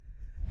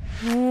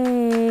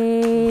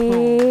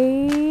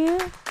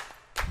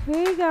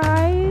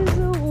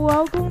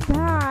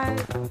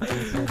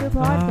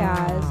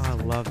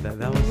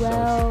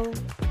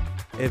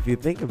If you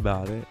think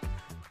about it,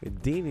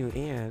 with Dinu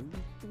and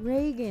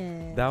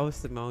Regan. that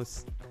was the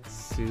most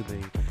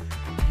soothing.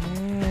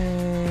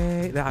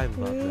 Hey, I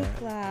love Hey that.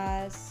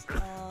 class.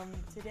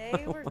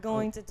 Today we're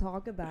going to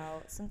talk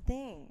about some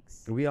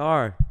things. We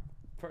are.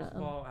 First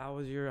of all, how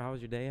was your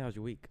day? How's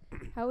your week?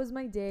 How was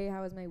my day?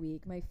 How was my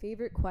week? My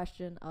favorite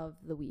question of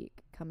the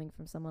week, coming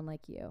from someone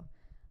like you.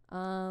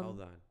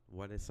 Hold on.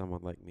 What is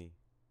someone like me?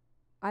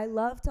 I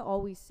love to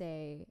always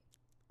say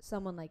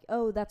someone like,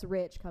 oh, that's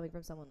rich, coming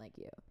from someone like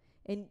you.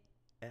 And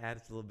It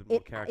adds a little bit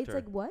more character. it's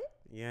like, what?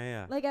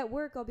 Yeah. Like at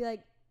work, I'll be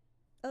like,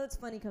 oh, it's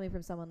funny coming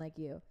from someone like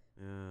you.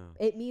 Yeah.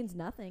 It means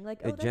nothing.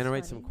 Like, oh, It that's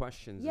generates funny. some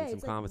questions Yeah, and some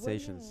it's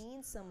conversations. Like, what do you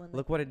mean someone like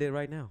Look what it did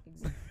right now.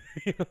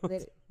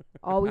 Exactly.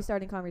 Always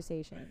starting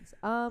conversations.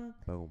 Boom.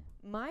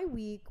 My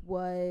week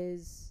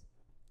was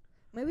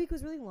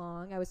really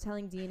long. I was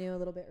telling Dinu a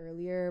little bit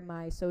earlier,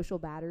 my social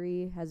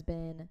battery has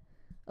been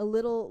a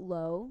little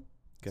low.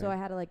 Okay. So I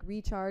had to like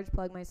recharge,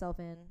 plug myself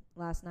in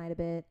last night a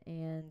bit,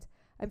 and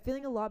I'm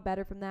feeling a lot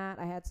better from that.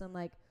 I had some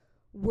like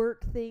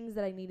work things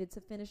that I needed to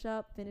finished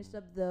up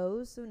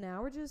those. So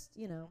now we're just,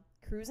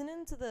 cruising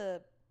into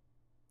the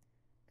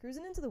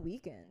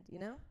weekend,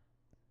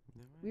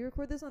 We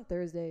record this on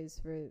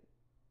Thursdays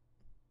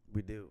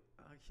We do.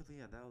 Actually,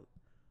 yeah,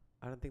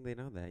 I don't think they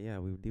know that. Yeah,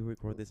 we do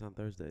record this on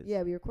Thursdays.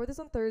 Yeah, we record this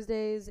on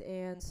Thursdays,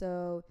 and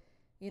so,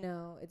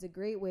 it's a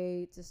great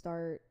way to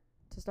start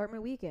my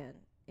weekend.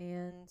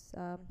 And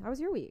how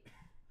was your week?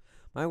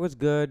 Mine was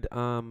good.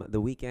 The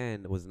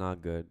weekend was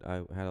not good. I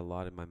had a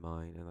lot in my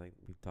mind, and like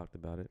we've talked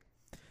about it.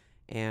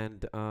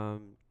 And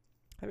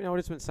have you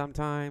noticed when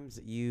sometimes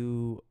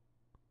you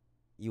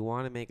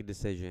want to make a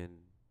decision,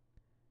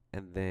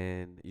 and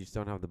then you just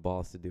don't have the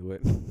balls to do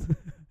it,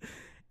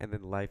 and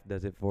then life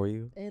does it for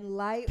you? In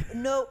life,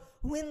 no,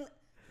 when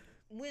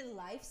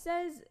life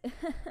says,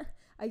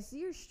 I see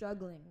you're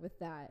struggling with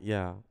that.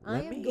 Yeah.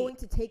 I am going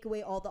to take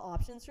away all the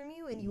options from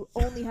you, and you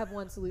only have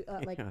one solution.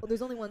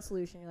 There's only one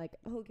solution. You're like,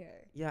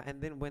 okay. Yeah,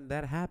 and then when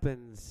that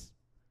happens,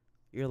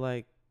 you're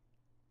like,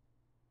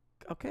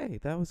 okay,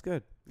 that was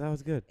good.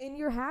 And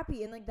you're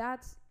happy, and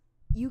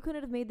you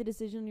couldn't have made the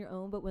decision on your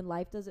own, but when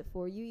life does it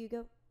for you, you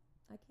go,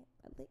 I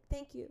can't.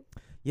 Thank you.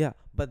 Yeah,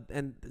 but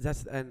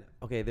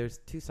okay, there's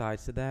two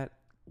sides to that.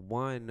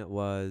 One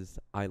was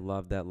I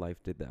love that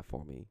life did that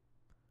for me,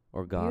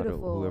 or God,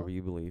 Beautiful. or whoever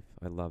you believe.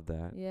 I love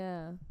that.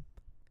 Yeah.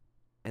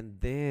 And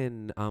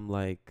then I'm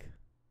like,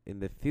 in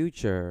the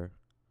future,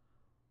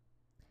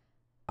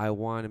 I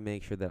want to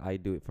make sure that I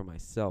do it for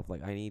myself.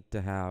 Like I need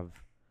to have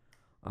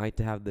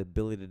the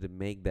ability to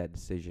make that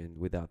decision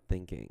without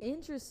thinking.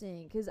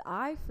 Interesting, because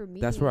for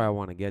me, that's where I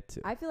want to get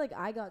to. I feel like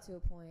I got to a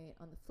point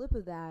on the flip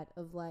of that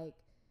of like,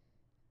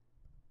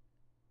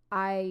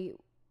 I'm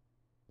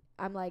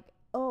like,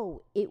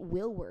 oh, it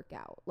will work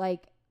out.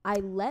 Like I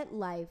let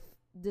life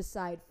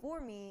decide for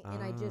me,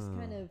 and I just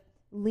kind of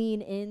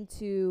lean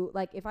into,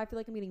 like, if I feel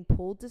like I'm getting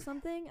pulled to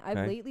something,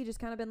 I've lately just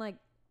kind of been like,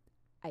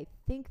 I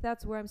think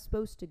that's where I'm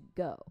supposed to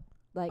go.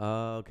 Like,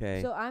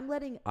 okay. So I'm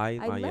letting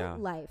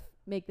life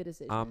make the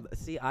decision.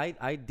 See,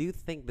 I do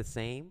think the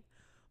same,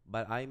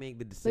 but I make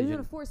the But decision. you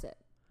want to force it.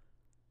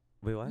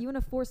 Wait, what? You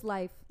want to force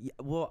life. Yeah,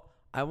 well,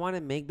 I want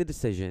to make the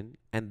decision,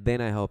 and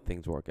then I hope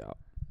things work out.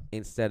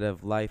 Instead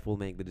of life will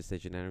make the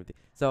decision and everything.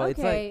 So it's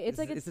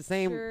the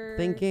same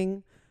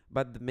thinking,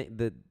 but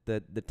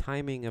the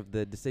timing of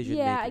the decision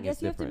making is different. Yeah, I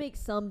guess you have to make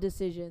some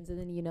decisions, and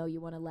then you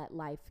want to let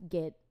life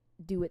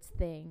do its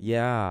thing.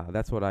 Yeah,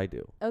 that's what I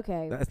do.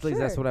 Okay, at least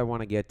that's what I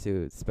want to get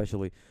to,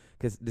 especially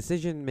because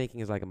decision making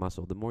is like a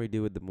muscle. The more you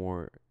do it, the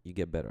more you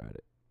get better at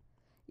it.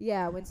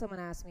 Yeah, when someone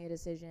asks me a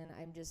decision,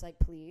 I'm just like,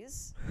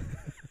 please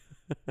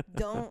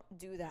don't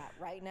do that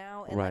right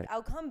now. And like,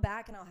 I'll come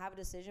back and I'll have a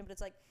decision, but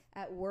it's like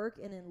at work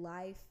and in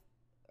life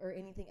or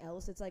anything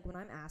else, it's like when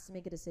I'm asked to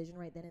make a decision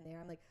right then and there,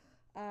 I'm like,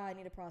 I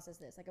need to process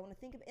this. Like I want to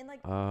think of, and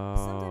like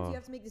sometimes you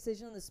have to make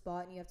decisions on the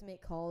spot, and you have to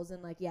make calls,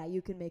 and like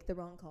you can make the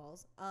wrong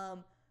calls.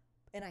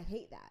 And I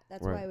hate that.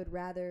 That's why I would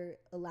rather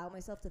allow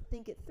myself to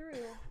think it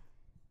through.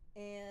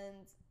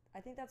 And I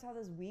think that's how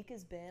this week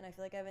has been. I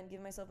feel like I haven't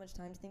given myself much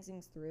time to think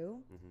things through.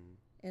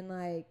 Mm-hmm. And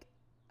like,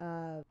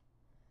 I've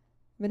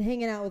been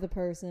hanging out with a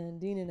person.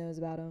 Dina knows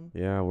about him.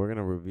 Yeah, we're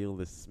gonna reveal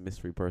this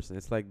mystery person.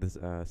 It's like this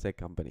said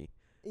company.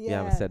 Yeah. You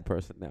have a said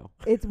person now.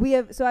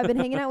 So I've been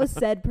hanging out with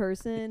said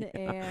person,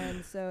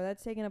 and so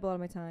that's taking up a lot of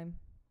my time.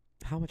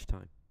 How much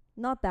time?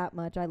 Not that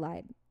much. I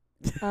lied.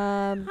 You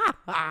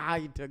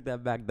took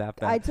that back that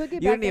fast. I took it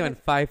back. You didn't even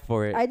fight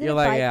for it. I didn't You're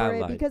like, fight for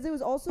it like, because it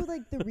was also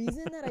like the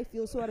reason that I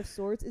feel so out of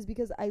sorts is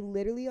because I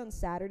literally on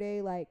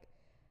Saturday, like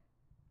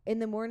in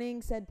the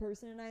morning, said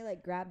person and I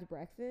like grabbed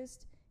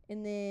breakfast,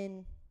 and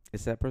then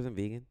is that person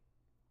vegan?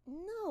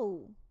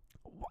 No.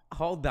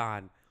 Hold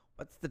on.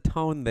 What's the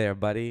tone there,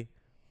 buddy?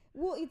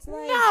 Well, it's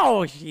like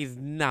no, she's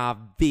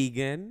not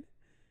vegan.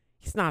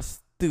 He's not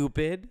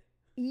stupid.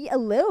 A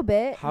little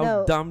bit.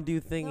 How dumb do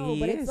you think he is?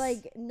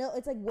 No, but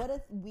it's like what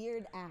a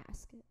weird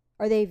ask.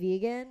 Are they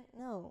vegan?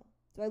 No.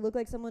 Do I look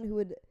like someone who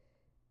would?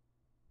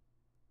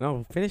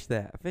 No, finish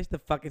that. Finish the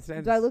fucking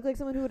sentence. Do I look like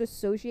someone who would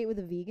associate with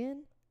a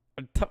vegan?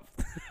 Are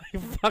you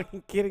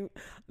fucking kidding?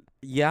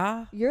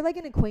 Yeah. You're like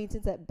an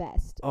acquaintance at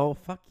best. Oh,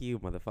 fuck you,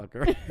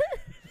 motherfucker.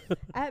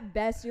 At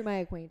best, you're my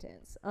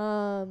acquaintance.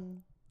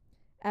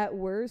 At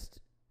worst,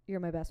 you're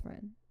my best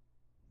friend.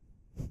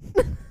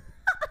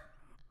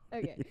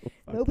 Okay.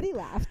 Nobody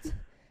laughed.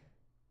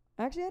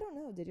 Actually, I don't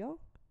know. Did y'all?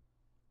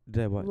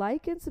 Did what?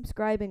 Like and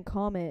subscribe and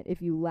comment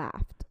if you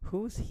laughed.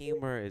 Whose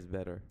humor is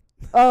better?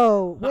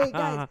 Oh, wait,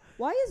 guys.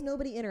 Why is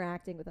nobody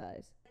interacting with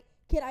us?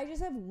 Can I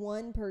just have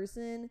one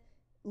person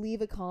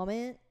leave a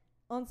comment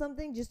on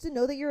something just to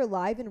know that you're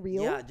alive and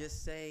real? Yeah,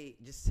 just say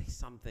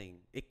something.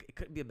 It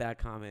could be a bad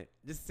comment.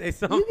 Just say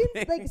something. You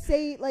can like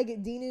say like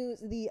Dinu's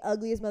the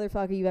ugliest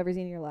motherfucker you've ever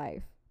seen in your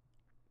life.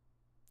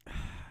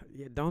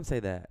 Yeah, don't say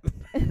that.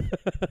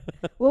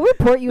 We'll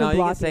report you. No, and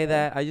you block can say you.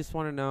 that. I just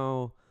want to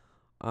know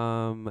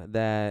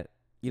that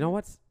you know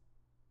what's.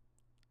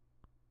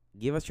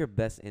 Give us your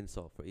best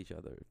insult for each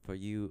other, for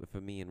you, for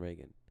me and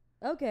Reagan.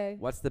 Okay.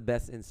 What's the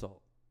best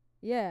insult?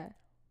 Yeah.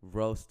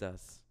 Roast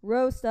us.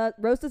 Roast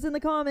us in the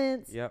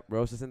comments. Yep,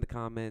 roast us in the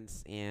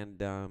comments,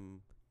 and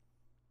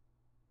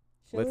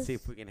let's see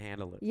if we can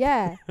handle it.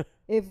 Yeah.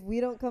 If we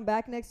don't come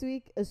back next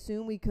week,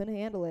 assume we couldn't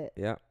handle it.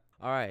 Yeah.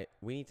 All right,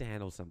 we need to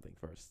handle something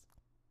first.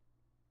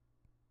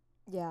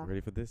 Yeah.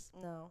 Ready for this?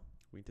 No.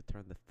 We need to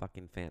turn the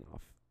fucking fan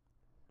off.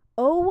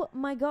 Oh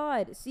my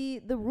God. See,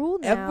 the rule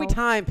now. Every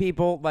time,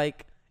 people,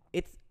 like,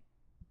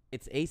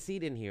 it's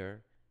AC'd in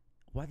here.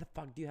 Why the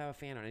fuck do you have a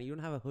fan on and you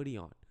don't have a hoodie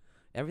on?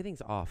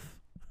 Everything's off.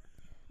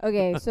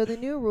 Okay, so the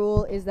new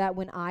rule is that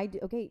when I do,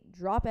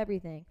 drop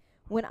everything.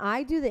 When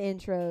I do the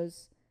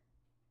intros,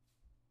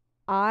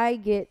 I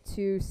get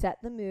to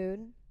set the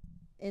mood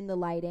in the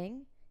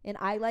lighting, and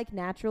I like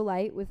natural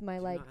light with my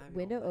like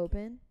window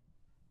open.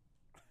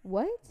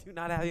 What? Do you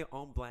not have your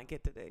own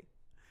blanket today?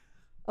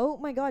 Oh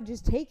my God,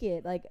 just take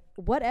it. Like,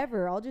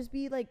 whatever. I'll just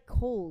be like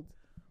cold.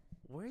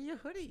 Wear your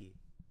hoodie.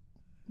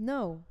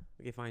 No.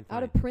 Okay, fine.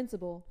 Out of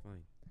principle.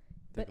 Fine.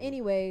 But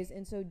anyways,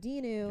 and so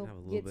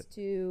Dinu gets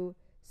to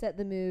set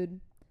the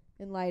mood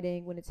and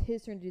lighting when it's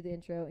his turn to do the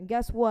intro. And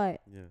guess what?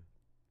 Yeah.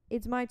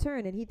 It's my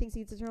turn, and he thinks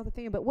he needs to turn off the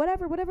fan. But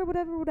whatever.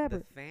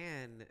 The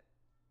fan.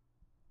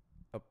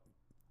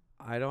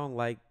 I don't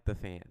like the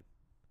fan.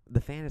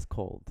 The fan is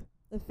cold.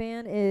 The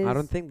fan is... I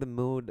don't think the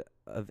mood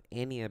of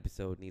any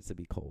episode needs to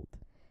be cold.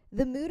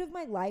 The mood of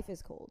my life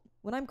is cold.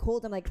 When I'm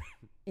cold, I'm like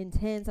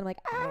intense. I'm like,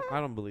 ah. I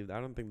don't believe that.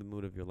 I don't think the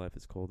mood of your life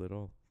is cold at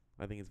all.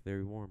 I think it's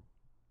very warm.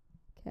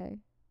 Okay.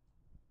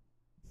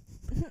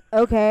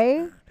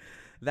 Okay.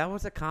 That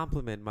was a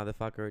compliment,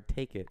 motherfucker.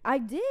 Take it. I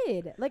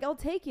did. Like, I'll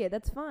take it.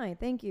 That's fine.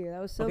 Thank you.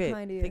 That was so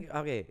kind of you.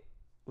 Okay,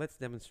 let's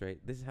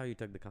demonstrate. This is how you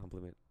took the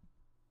compliment.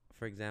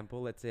 For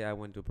example, let's say I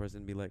went to a person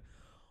and be like,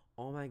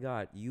 oh my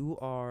God, you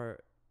are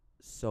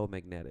so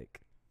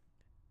magnetic.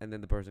 And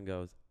then the person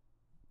goes,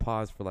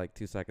 pause for like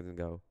 2 seconds and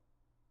go,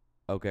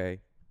 okay.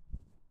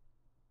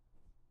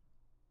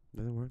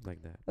 Doesn't work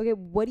like that. Okay,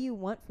 what do you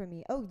want from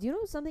me? Oh, do you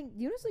know something?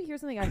 Do you honestly hear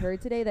something I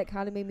heard today that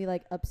kind of made me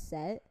like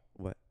upset?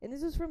 What? And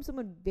this was from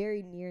someone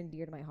very near and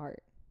dear to my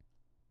heart.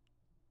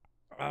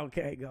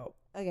 Okay, go.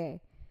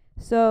 Okay,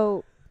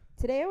 so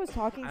today I was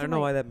talking to I don't know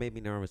why that made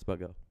me nervous, but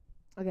go.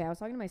 Okay, I was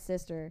talking to my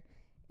sister,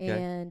 Okay.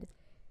 and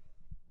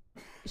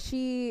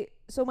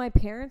so my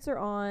parents are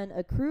on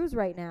a cruise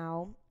right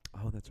now.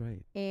 Oh, that's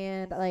right.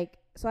 And like,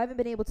 so I haven't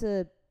been able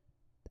to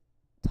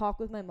talk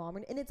with my mom.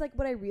 And it's like,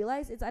 what I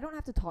realize is I don't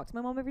have to talk to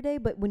my mom every day.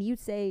 But when you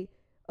say,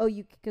 oh,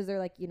 because they're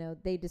like,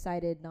 they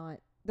decided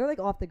they're like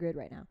off the grid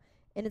right now.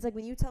 And it's like,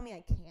 when you tell me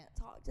I can't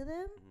talk to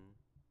them,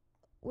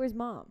 where's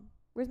mom?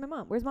 Where's my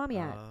mom? Where's mommy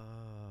at?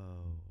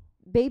 Oh.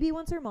 Baby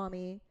wants her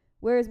mommy.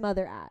 Where is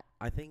mother at?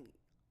 I think,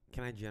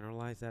 can I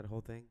generalize that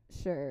whole thing?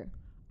 Sure.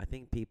 I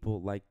think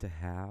people like to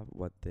have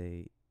what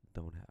they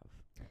don't have.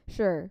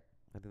 Sure.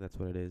 I think that's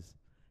what it is.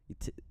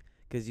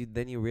 Because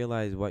then you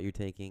realize what you're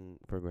taking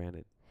for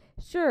granted.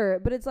 Sure,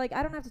 but it's like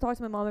I don't have to talk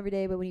to my mom every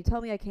day, but when you tell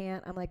me I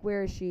can't, I'm like,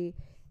 where is she?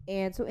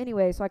 And so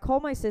anyway, so I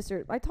called my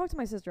sister. I talk to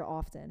my sister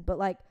often, but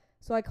like,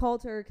 so I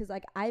called her because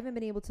like I haven't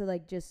been able to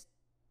like just.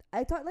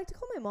 Like to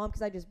call my mom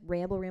because I just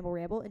ramble,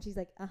 and she's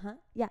like,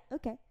 yeah,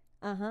 okay,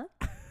 I'm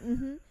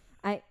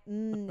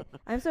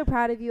so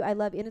proud of you. I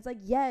love you, and it's like,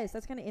 yes,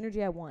 that's kind of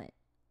energy I want.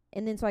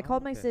 And then so I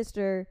called my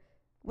sister.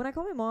 When I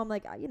call my mom,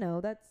 like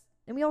that's,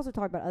 and we also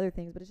talk about other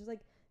things, but it's just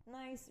like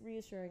nice,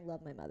 reassuring,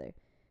 love my mother.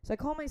 So I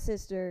called my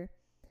sister.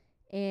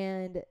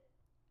 And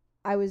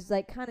I was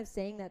like kind of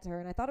saying that to her,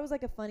 and I thought it was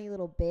like a funny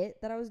little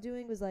bit that I was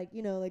doing was like,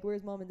 like,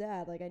 where's mom and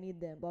dad? Like, I need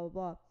them, blah, blah,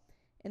 blah.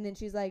 And then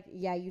she's like,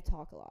 yeah, you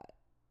talk a lot.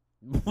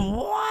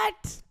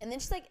 What? And then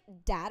she's like,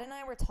 dad and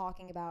I were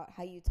talking about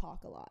how you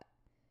talk a lot.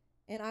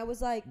 And I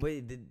was like,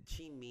 wait, did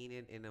she mean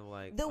it in a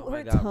like, oh my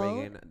her God, tone,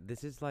 Regan,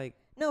 this is like.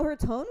 No, her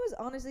tone was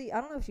honestly,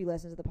 I don't know if she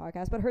listens to the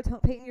podcast, but her tone,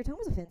 Peyton, your tone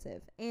was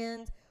offensive.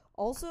 And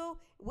also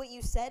what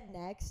you said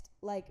next,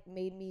 like,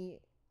 made me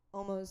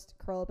almost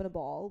curl up in a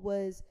ball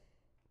was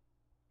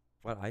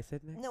what I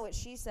said next? No, what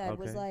she said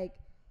was like,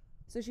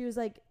 so she was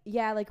like,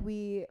 yeah, like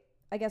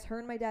I guess her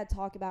and my dad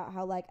talk about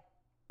how like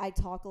I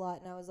talk a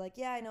lot, and I was like,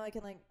 yeah, I know I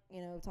can, like,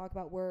 you know, talk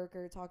about work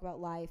or talk about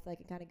life, like,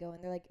 and kind of go.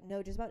 And they're like,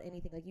 no, just about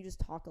anything. Like, you just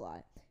talk a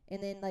lot.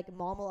 And then, like,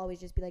 mom will always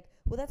just be like,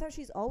 well, that's how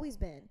she's always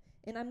been.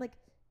 And I'm like,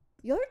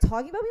 y'all are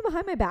talking about me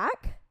behind my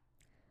back?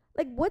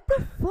 Like, what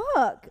the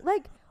fuck?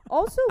 Like,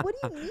 also, what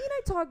do you mean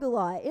I talk a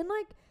lot? And,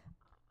 like,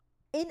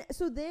 and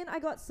so then I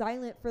got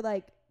silent for,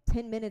 like,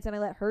 10 minutes, and I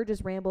let her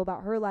just ramble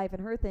about her life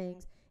and her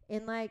things.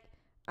 And, like,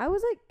 I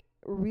was, like,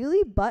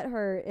 really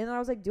butthurt. And I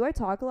was like, do I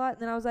talk a lot?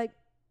 And then I was like,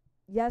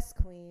 yes,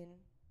 queen.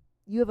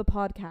 You have a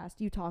podcast.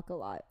 You talk a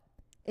lot.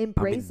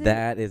 Embrace it.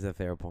 That is a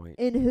fair point.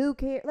 And who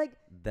cares? Like,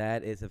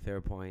 that is a fair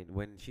point.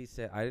 When she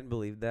said, I didn't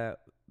believe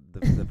that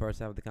the first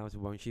half of the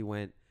conversation, when she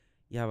went,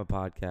 you have a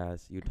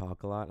podcast, you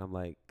talk a lot. I'm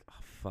like, oh,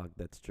 fuck,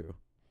 that's true.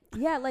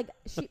 Yeah, like,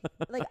 she,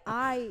 like,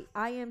 I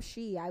am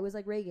she. I was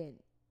like, Regan,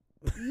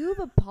 you have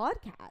a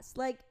podcast.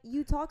 Like,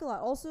 you talk a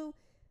lot. Also,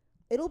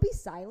 it'll be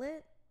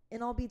silent,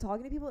 and I'll be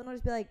talking to people, and I'll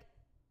just be like,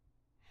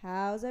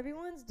 how's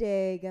everyone's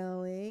day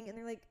going? And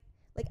they're like,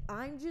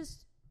 I'm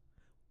just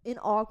an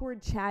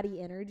awkward,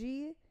 chatty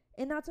energy,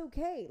 and that's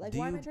okay. Like,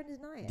 why am I trying to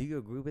deny it? Do you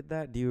agree with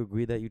that? Do you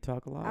agree that you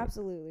talk a lot?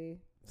 Absolutely.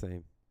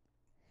 Same.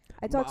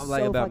 I talk so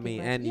like about fucking me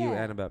much. and yeah. you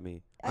and about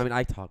me. I mean,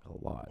 I talk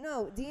a lot.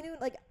 No, Dinu,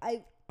 like,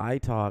 I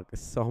talk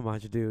so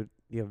much, dude.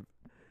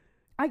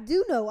 I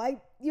do know.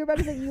 You're about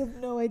to say you have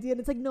no idea, and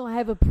it's like, no, I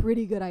have a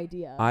pretty good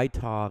idea. I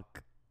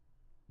talk.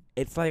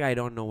 It's like I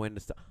don't know when to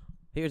stop.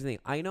 Here's the thing.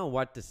 I know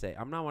what to say.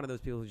 I'm not one of those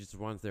people who just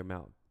runs their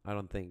mouth. I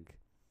don't think.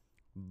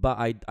 But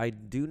I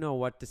do know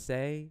what to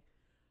say.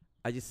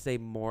 I just say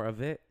more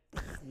of it,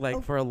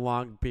 like for a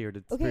long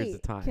periods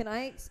of time. Can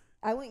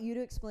I want you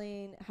to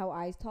explain how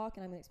I talk,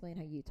 and I'm going to explain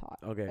how you talk.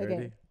 Okay,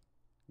 ready?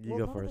 You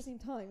go first. At the same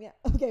time, yeah.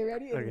 Okay,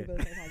 ready? Okay.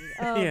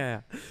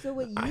 Yeah. So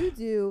what you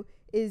do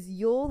is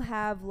you'll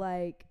have,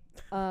 like,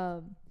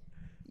 Dinu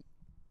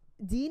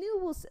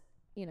will,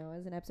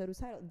 as an episode was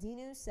titled,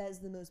 Dinu says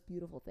the most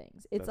beautiful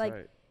things. It's That's like,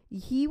 right.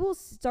 He will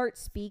start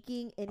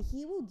speaking, and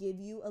he will give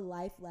you a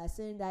life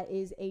lesson that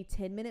is a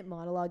 10-minute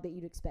monologue that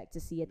you'd expect to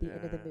see at the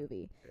end of the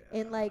movie. Yeah.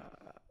 And, like,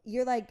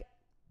 you're like,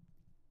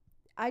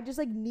 I just,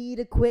 like,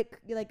 need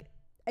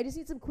I just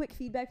need some quick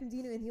feedback from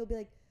Dinu, and he'll be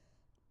like,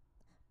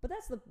 but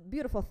that's the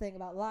beautiful thing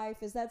about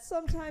life is that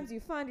sometimes you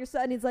find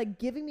yourself, and he's, like,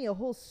 giving me a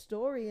whole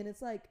story, and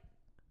it's like,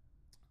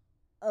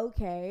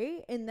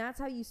 okay, and that's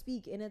how you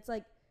speak, and it's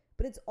like,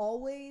 but it's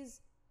always,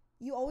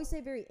 you always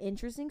say very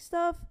interesting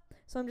stuff,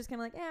 so I'm just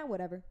kind of like,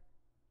 whatever.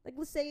 Like,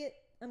 let's say it.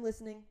 I'm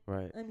listening.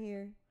 Right. I'm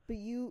here. But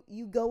you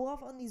go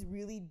off on these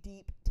really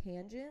deep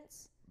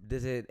tangents.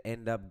 Does it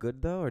end up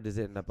good, though, or does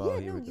it end up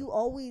you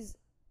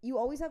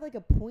always have, like,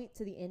 a point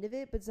to the end of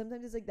it, but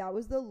sometimes it's like, that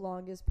was the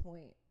longest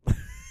point.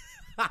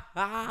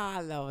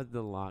 That was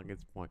the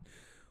longest point.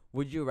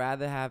 Would you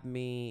rather have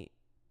me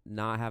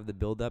not have the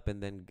build-up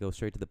and then go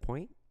straight to the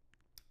point?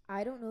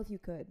 I don't know if you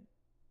could.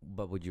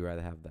 But would you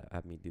rather have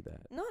me do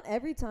that? Not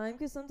every time,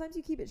 because sometimes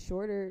you keep it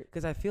shorter.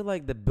 Because I feel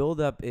like the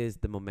build-up is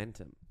the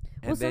momentum.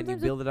 And then you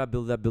build it up,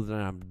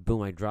 and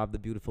boom, I drop the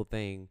beautiful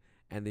thing.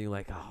 And then you're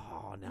like,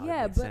 oh, now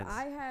it makes sense.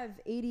 I have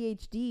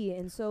ADHD,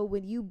 and so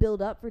when you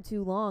build up for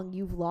too long,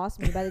 you've lost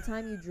me. By the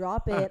time you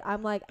drop it,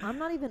 I'm like, I'm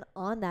not even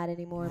on that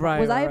anymore.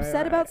 Was I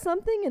upset about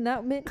something, and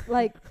that meant,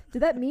 like,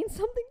 did that mean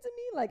something to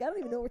me? Like, I don't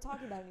even know what we're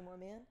talking about anymore,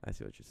 man. I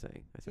see what you're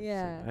saying.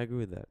 I agree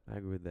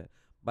with that.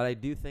 But I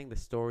do think the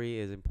story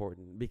is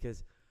important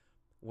because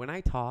when I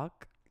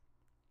talk,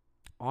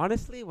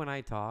 honestly,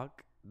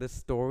 the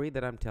story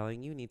that I'm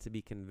telling you needs to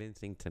be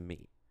convincing to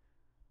me.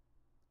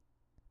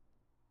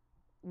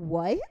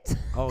 What?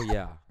 Oh,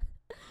 yeah.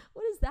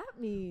 What does that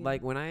mean?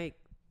 Like,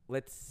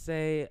 let's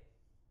say,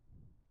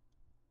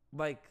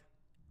 like,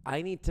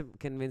 I need to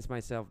convince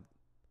myself,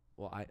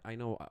 well, I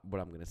know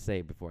what I'm going to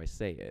say before I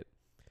say it.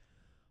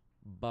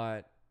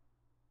 But,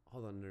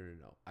 hold on,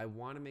 no. I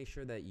want to make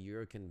sure that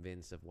you're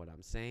convinced of what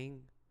I'm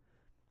saying.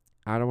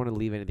 I don't want to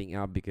leave anything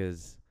out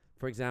because,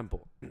 for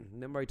example,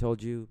 remember I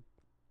told you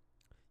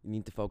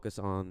need to focus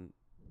on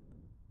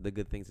the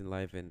good things in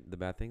life and the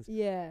bad things?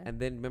 Yeah. And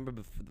then remember,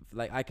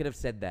 like, I could have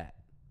said that.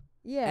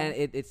 Yeah.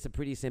 And it's a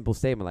pretty simple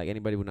statement. Like,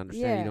 anybody would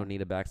understand. Yeah. You don't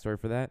need a backstory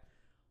for that.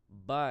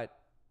 But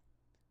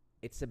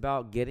it's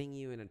about getting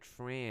you in a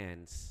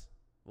trance.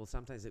 Well,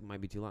 sometimes it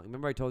might be too long.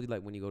 Remember I told you,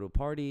 like, when you go to a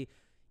party,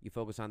 you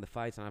focus on the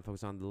fights, and I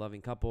focus on the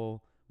loving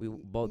couple. We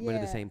both went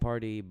to the same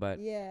party, but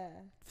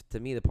to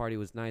me, the party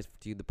was nice.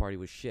 To you, the party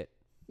was shit.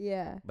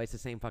 Yeah. But it's the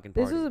same fucking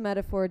party. This was a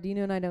metaphor.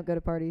 Dino and I don't go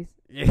to parties.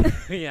 Yeah,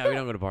 we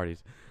don't go to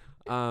parties.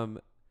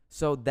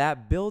 So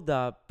that build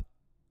up,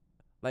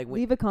 like,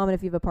 leave a comment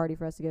if you have a party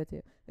for us to go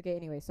to. Okay.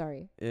 Anyway,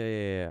 sorry.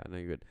 Yeah. No,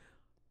 you're good.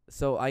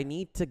 So I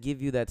need to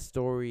give you that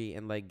story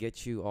and, like,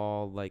 get you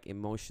all, like,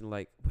 emotional.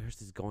 Like, where's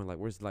this going? Like,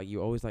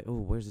 you're always like,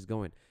 oh, where's this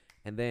going?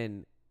 And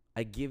then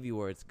I give you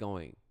where it's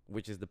going,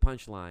 which is the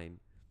punchline.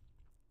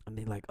 And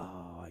they're like,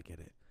 oh, I get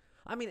it.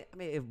 I mean,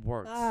 it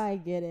works.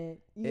 I get it.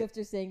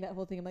 After saying that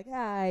whole thing, I'm like,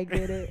 I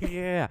get it.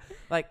 Yeah.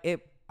 Like,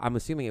 I'm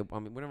assuming it. I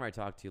mean, whenever I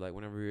talk to you, like,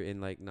 whenever you're in,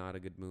 like, not a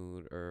good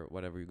mood or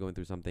whatever, you're going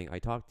through something, I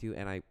talk to you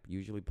and I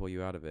usually pull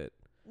you out of it.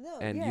 No,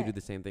 and you do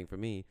the same thing for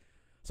me.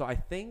 So I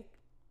think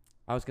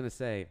I was gonna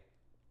say,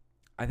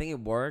 I think it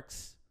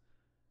works.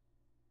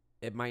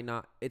 It might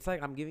not. It's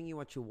like I'm giving you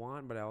what you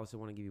want, but I also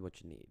want to give you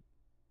what you need.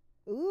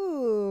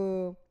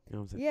 Ooh. You know what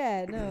I'm saying?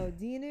 Yeah, no,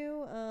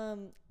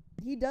 Dinu,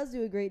 he does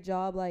do a great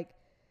job. Like,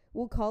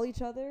 we'll call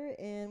each other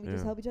and we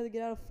just help each other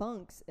get out of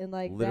funks. And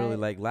like literally,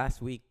 like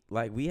last week,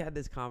 like we had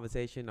this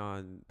conversation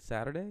on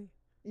Saturday.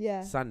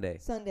 Yeah. Sunday.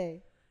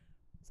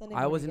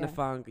 I was in a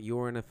funk. You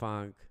were in a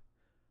funk.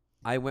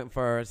 I went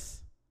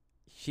first.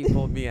 She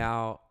pulled me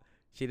out.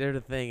 She did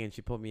her thing and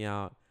she pulled me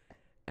out.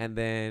 And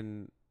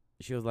then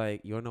she was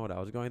like, "You don't know what I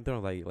was going through?"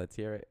 I'm like, "Let's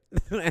hear it."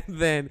 And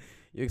then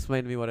you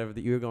explained to me whatever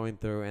that you were going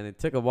through, and it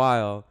took a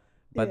while.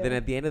 But then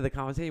at the end of the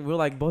conversation, we were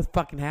like both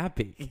fucking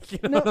happy.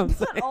 You know what I'm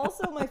saying?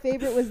 Also, my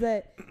favorite was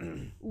that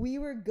we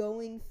were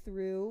going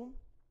through.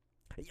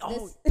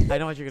 Oh, I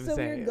know what you're gonna say.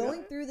 So we were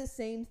going through the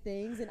same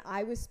things, and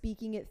I was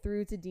speaking it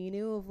through to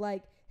Dinu of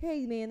like,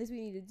 "Hey, man, this is what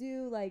we need to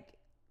do." Like,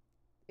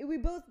 we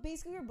were both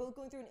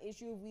going through an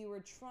issue of we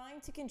were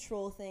trying to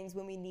control things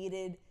when we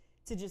needed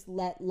to just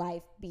let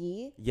life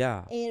be.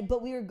 Yeah.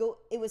 But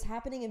it was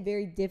happening in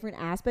very different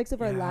aspects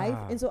of our life,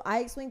 and so I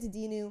explained to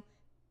Dinu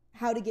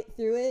how to get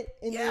through it,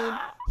 and then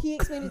he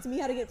explained it to me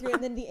how to get through it,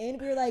 and then at the end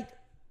we were like,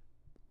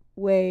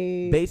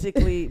 wait.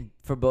 Basically,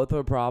 for both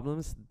our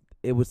problems,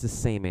 it was the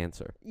same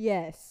answer.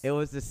 Yes. It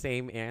was the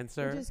same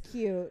answer. Which is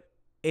cute.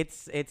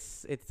 It's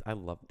I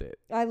loved it.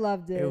 I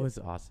loved it. It was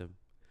awesome.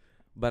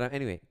 But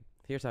anyway,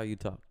 here's how you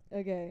talk.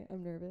 Okay,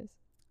 I'm nervous.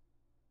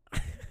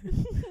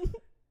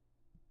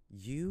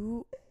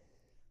 You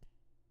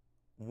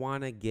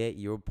want to get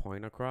your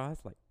point across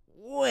like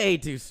way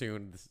too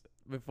soon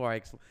before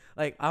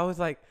I was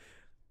like,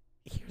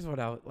 here's what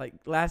I was like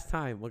last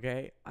time,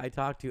 okay? I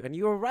talked to you and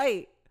you were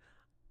right.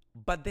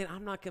 But then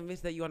I'm not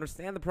convinced that you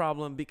understand the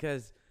problem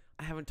because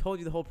I haven't told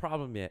you the whole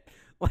problem yet.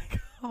 Like,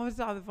 I was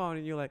on the phone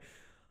and you're like,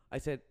 I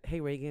said,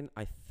 "Hey, Regan,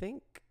 I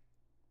think."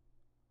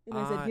 And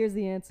I said, "Here's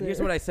the answer." Here's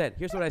what I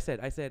said.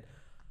 I said,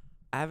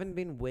 "I haven't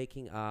been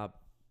waking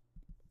up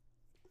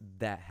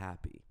that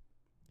happy."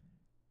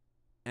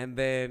 And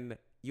then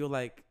you're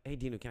like, "Hey,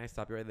 Dinu, can I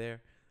stop you right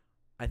there?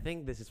 I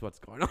think this is what's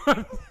going on."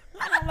 And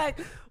I'm like,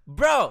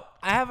 "Bro,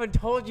 I haven't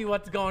told you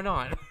what's going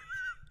on."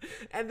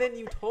 And then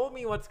you told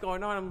me what's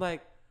going on. I'm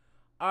like,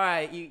 "All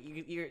right,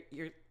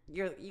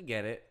 you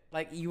get it.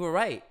 Like, you were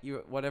right.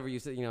 Whatever you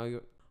said,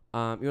 you're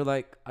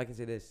like, I can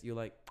say this. You're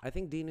like, I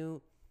think,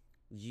 Dinu,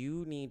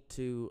 you need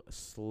to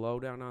slow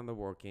down on the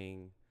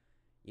working.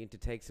 You need to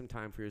take some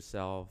time for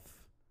yourself."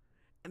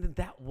 And then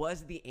that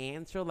was the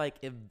answer, like,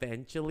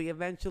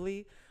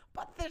 eventually.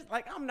 But there's,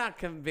 like, I'm not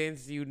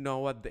convinced you know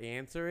what the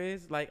answer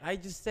is. Like, I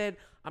just said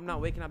I'm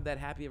not waking up that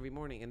happy every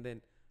morning.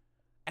 And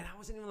I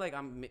wasn't even like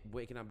I'm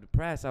waking up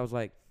depressed. I was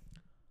like,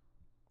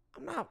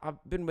 I've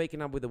been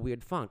waking up with a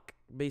weird funk,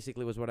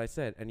 basically was what I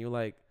said. And you're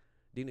like,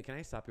 "Dinu, can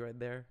I stop you right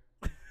there?"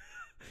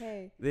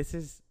 Hey.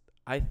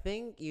 I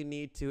think you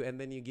need to, and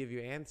then you give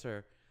your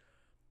answer.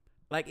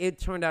 Like, it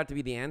turned out to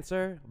be the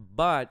answer,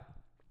 but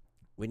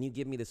when you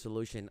give me the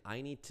solution,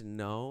 I need to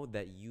know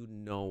that you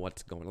know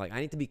what's going on. Like, I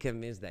need to be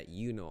convinced that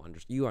you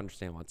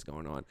understand what's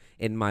going on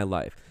in my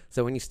life.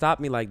 So when you stop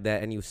me like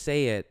that and you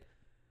say it,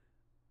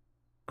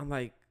 I'm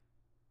like,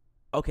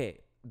 okay.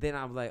 Then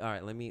I'm like, all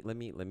right, let me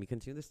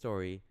continue the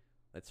story.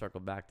 Let's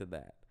circle back to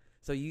that.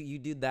 So you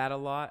do that a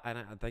lot, and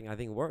I think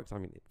it works. I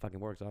mean, it fucking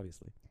works,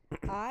 obviously.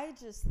 I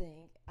just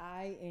think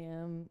I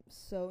am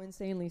so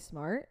insanely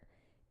smart,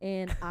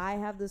 and I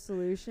have the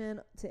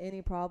solution to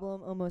any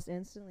problem almost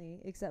instantly,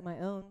 except my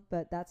own.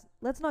 But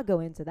let's not go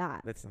into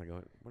that. We're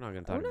not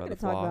going to talk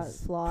about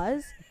the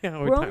flaws. Yeah,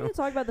 we're only going to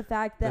talk about the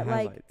fact that,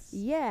 like,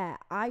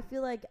 I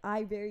feel like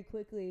I very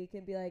quickly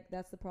can be like,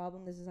 that's the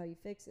problem. This is how you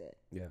fix it.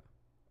 Yeah.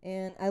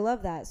 And I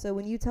love that. So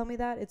when you tell me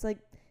that, it's like,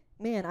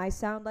 man, I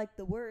sound like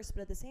the worst,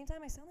 but at the same time,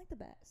 I sound like the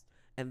best.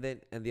 And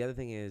the other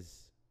thing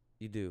is,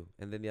 you do.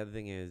 And then the other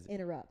thing is...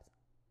 Interrupt.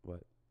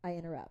 What? I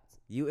interrupt.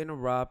 You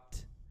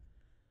interrupt.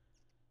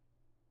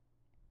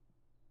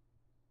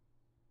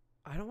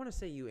 I don't want to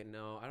say you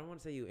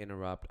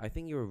interrupt. I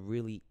think you're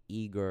really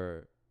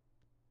eager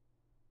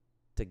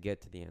to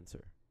get to the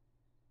answer.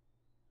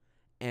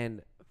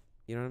 And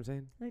you know what I'm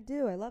saying? I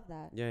do. I love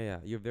that. Yeah.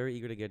 You're very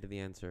eager to get to the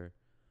answer.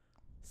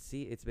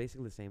 See, it's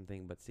basically the same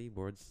thing, but see,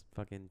 words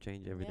fucking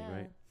change everything,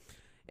 right?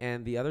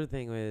 And the other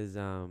thing is,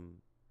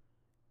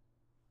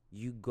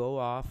 you go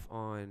off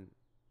on,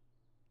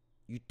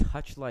 you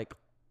touch like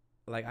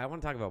I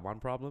want to talk about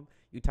one problem,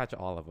 you touch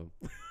all of them.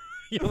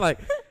 You're like,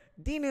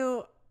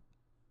 Dinu,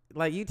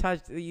 like you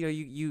touched,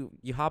 you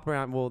hop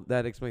around. Well,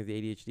 that explains the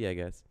ADHD, I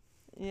guess.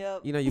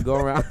 Yep. You go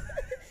around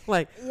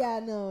like, yeah,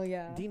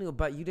 Dinu,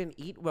 but you didn't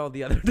eat well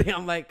the other day.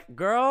 I'm like,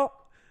 girl,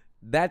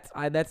 that's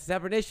a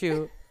separate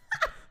issue.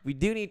 We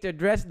do need to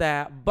address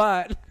that,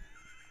 but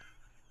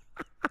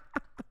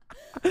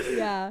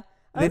yeah.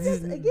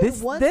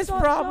 This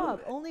problem.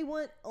 Only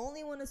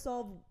want to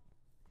solve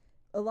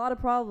a lot of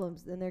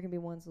problems, then there can be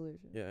one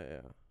solution.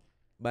 Yeah.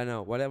 But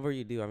no, whatever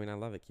you do, I mean, I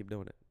love it. Keep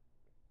doing it.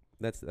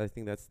 I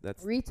think that's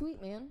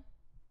retweet, man.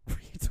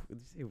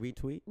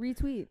 Retweet.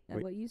 Retweet.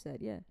 That's what you said.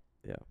 Yeah.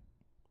 Yeah.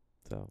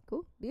 So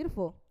cool.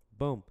 Beautiful.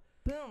 boom.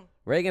 Boom.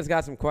 Reagan's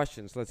got some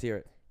questions. Let's hear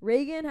it.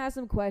 Regan has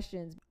some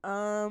questions.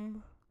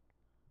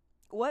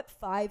 What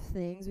 5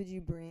 things would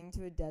you bring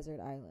to a desert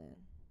island?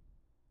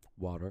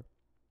 Water,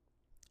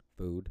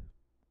 food,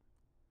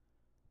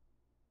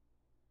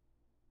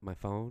 my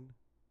phone,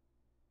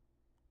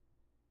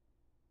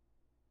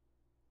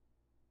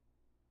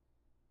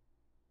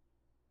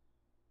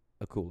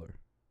 a cooler,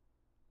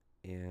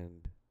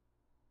 and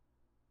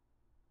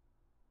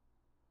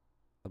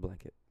a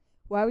blanket.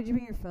 Why would you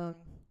bring your phone?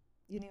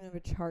 You didn't even have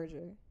a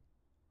charger.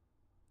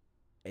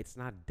 It's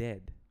not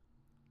dead.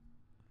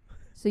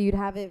 So you'd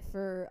have it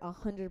for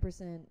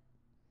 100%.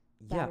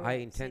 Yeah, I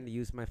Battery. intend to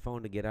use my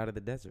phone to get out of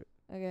the desert.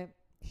 Okay,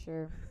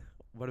 sure.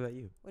 What about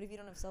you? What if you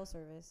don't have cell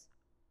service?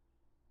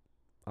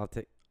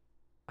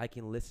 I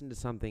can listen to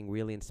something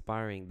really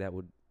inspiring that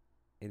would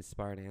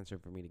inspire an answer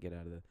for me to get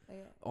out of the.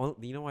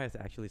 Okay. You know why I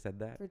actually said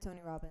that? For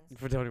Tony Robbins.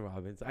 For Tony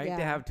Robbins. I need to Yeah.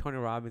 have Tony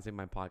Robbins in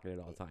my pocket at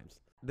all times.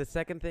 The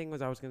second thing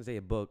was I was going to say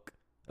a book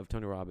of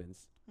Tony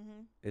Robbins.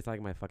 Mm-hmm. It's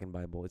like my fucking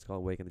Bible. It's called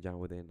Awaken the Giant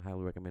Within.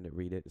 Highly recommend it.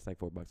 Read it. It's like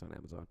 $4 on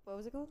Amazon. What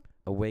was it called?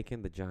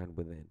 Awaken the Giant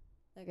Within.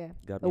 Okay.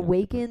 Got me hooked.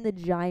 Awaken the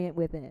Giant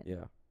Within.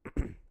 Yeah.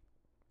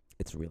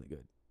 It's really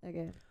good.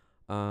 Okay.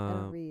 I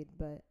don't What read,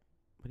 but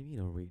do you mean you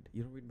don't read?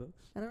 You don't read books?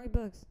 I don't read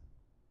books.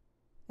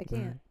 I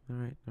can't. All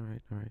right.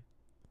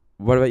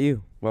 What about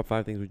you? What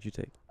 5 things would you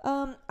take?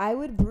 I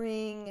would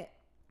bring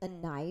a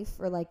knife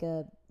or like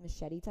a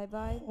machete type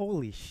vibe.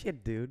 Holy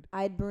shit, dude.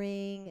 I'd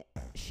bring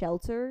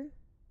shelter.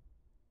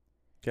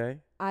 Okay.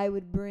 I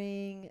would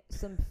bring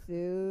some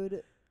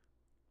food.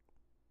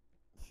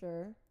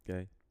 Sure.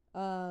 Okay.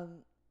 A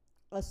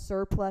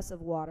surplus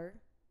of water.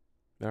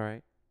 All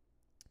right.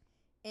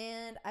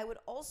 And I would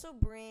also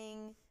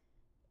bring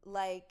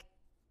like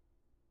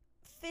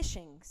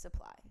fishing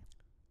supply.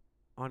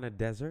 On a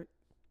desert?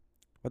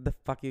 What the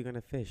fuck are you going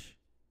to fish?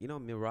 You know,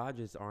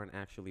 mirages aren't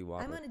actually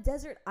water. I'm on a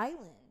desert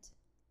island.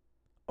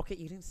 Okay,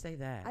 you didn't say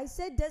that. I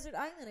said desert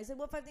island. I said,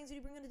 what 5 things would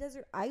you bring on a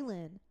desert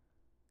island?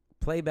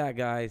 Playback,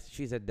 guys.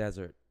 She said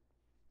desert.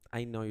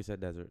 I know you said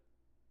desert.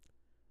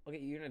 Okay,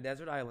 you're in a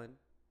desert island.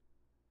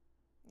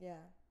 Yeah.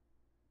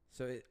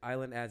 So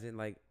island as in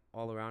like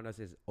all around us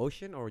is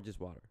ocean or just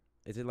water?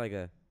 Is it like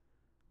a...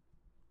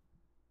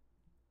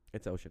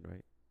 It's ocean,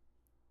 right?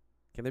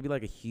 Can there be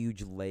like a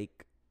huge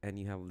lake and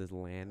you have this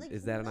land? Like,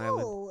 Is that an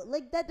island? No,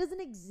 like that doesn't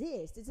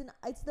exist.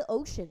 It's the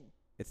ocean.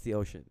 It's the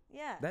ocean.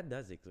 Yeah. That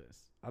does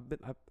exist. I've been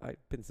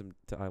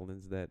to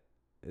islands that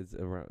is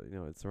around,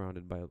 it's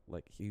surrounded by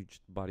like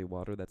huge body of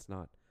water that's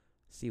not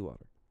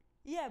seawater.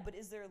 Yeah, but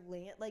is there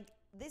land? Like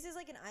this is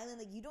like an island.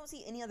 Like you don't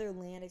see any other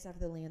land except for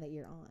the land that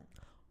you're on.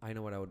 I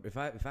know what I would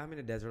if I'm in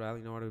a desert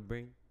island. You know what I would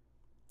bring?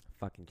 A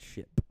fucking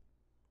ship.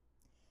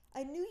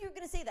 I knew you were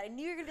gonna say that. I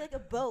knew you were gonna be like a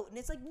boat, and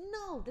it's like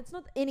no, that's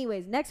not.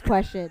 Anyways, next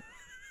question.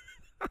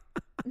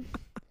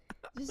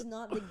 Just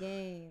not the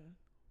game.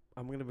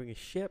 I'm gonna bring a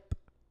ship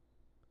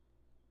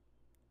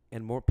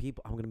and more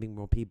people. I'm gonna bring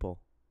more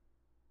people.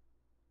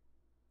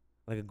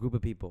 Like a group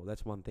of people.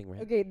 That's one thing,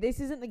 right? Okay,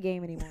 this isn't the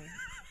game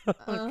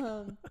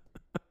anymore.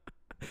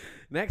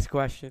 Next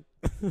question.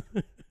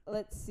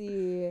 Let's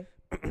see.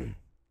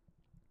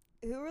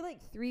 Who were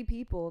like 3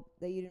 people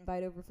that you'd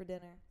invite over for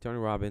dinner? Tony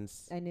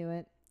Robbins. I knew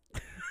it.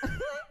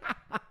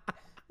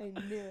 I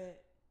knew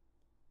it.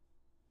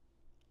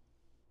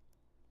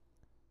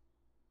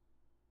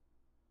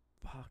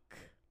 Fuck.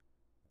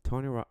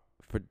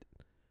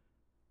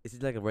 Is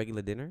it like a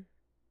regular dinner?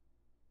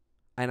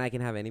 And I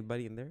can have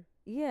anybody in there?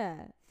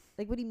 Yeah.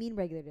 Like, what do you mean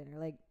regular dinner?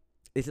 Like,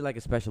 Is it like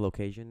a special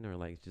occasion or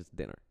like just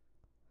dinner?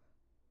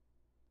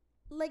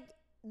 like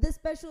the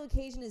special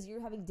occasion is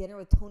you're having dinner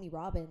with Tony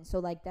Robbins, so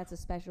like that's a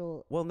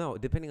special. Well, no,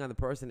 depending on the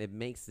person, it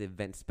makes the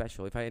event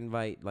special. If I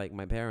invite like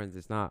my parents,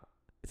 it's not.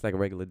 It's like a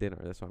regular dinner.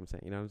 That's what I'm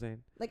saying. You know what I'm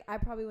saying? Like, I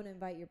probably wouldn't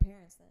invite your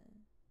parents then.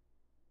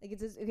 Like,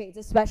 it's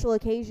a special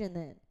occasion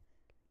then.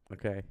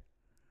 Okay.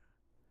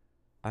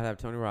 I'd have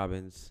Tony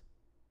Robbins,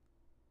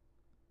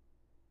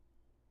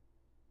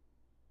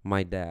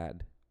 my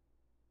dad,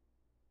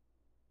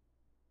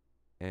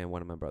 and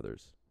one of my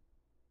brothers.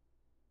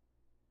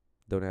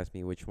 Don't ask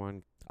me which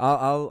one.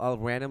 I'll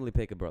randomly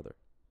pick a brother.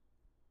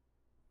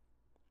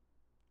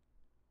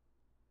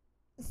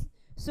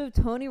 So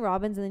Tony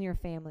Robbins and then your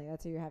family.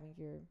 That's who you're having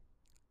for your.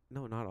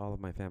 No, not all of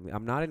my family.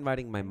 I'm not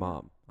inviting my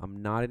mom.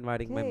 I'm not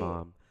inviting my Okay.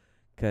 mom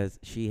because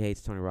she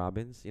hates Tony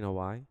Robbins. You know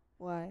why?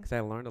 Why? Because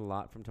I learned a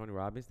lot from Tony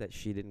Robbins that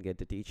she didn't get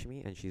to teach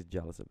me, and she's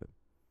jealous of him.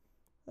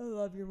 I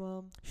love your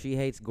mom. She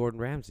hates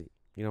Gordon Ramsay.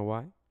 You know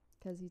why?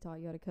 Because he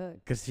taught you how to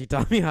cook. Because she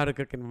taught me how to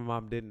cook, and my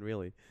mom didn't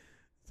really.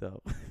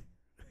 So.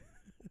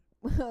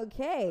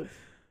 Okay.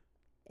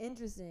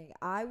 Interesting.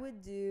 I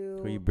would do.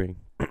 Who you bring?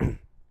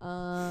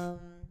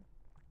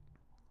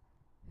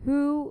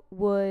 Who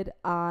would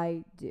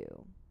I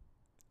do?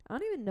 I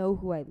don't even know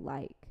who I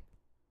like.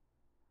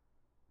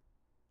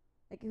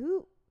 Like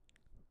who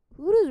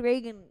does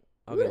Regan?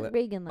 Who Okay, does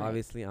Regan like?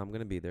 Obviously, I'm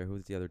gonna be there.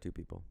 Who's the other 2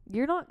 people?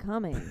 You're not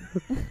coming.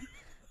 I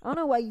don't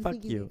know why you Fuck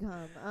think you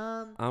can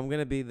come. I'm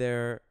gonna be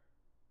there,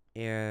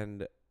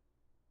 and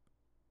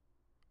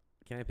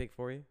Can I pick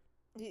for you?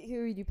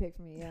 Who would you pick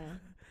for me? Yeah.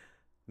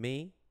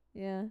 Me,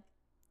 Yeah.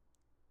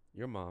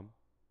 your mom,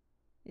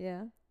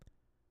 Yeah.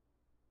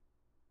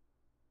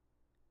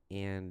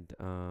 and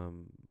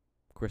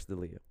Chris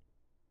D'Elia.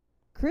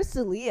 Chris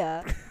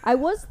D'Elia. I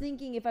was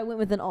thinking if I went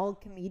with an all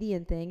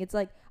comedian thing, it's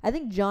like I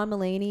think John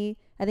Mulaney,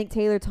 I think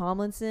Taylor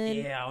Tomlinson.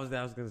 Yeah, I was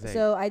gonna say.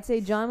 So I'd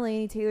say John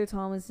Mulaney, Taylor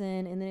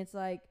Tomlinson, and then it's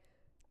like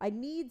I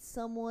need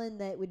someone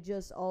that would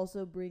just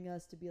also bring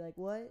us to be like,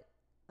 what?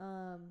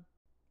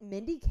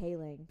 Mindy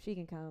Kaling, she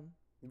can come.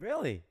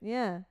 Really?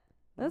 Yeah,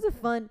 that's a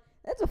fun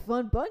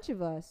bunch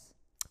of us.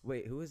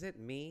 Wait, who is it?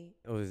 Me?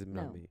 Oh, is it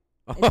No. not me?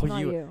 It's not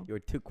you. You were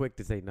too quick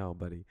to say no,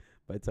 buddy.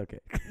 But it's okay.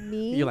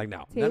 Me, You're like,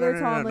 no. Taylor No,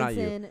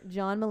 Tomlinson, not you.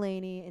 John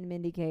Mulaney, and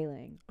Mindy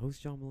Kaling. Who's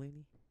John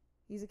Mulaney?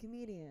 He's a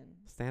comedian.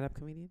 Stand-up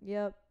comedian?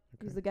 Yep.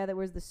 Okay. He's the guy that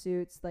wears the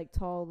suits, like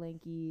tall,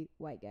 lanky,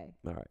 white guy.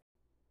 All right.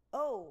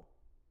 Oh,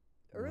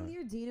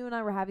 earlier Dinu and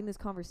I were having this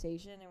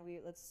conversation,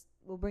 and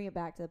we'll bring it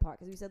back to the pot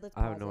because we said let's.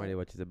 I have no idea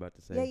what she's about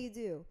to say. Yeah, you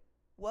do.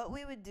 What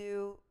we would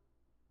do,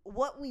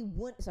 what we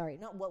wouldn't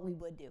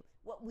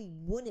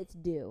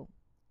do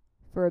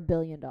for $1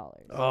 billion.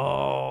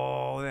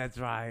 Oh, that's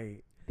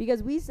right.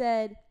 Because we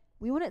said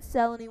we wouldn't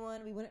sell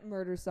anyone, we wouldn't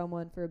murder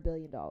someone for $1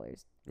 billion.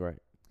 Right.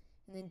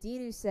 And then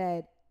Dinu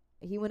said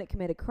he wouldn't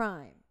commit a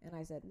crime, and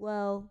I said,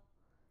 well,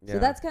 Yeah. so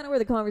that's kind of where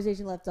the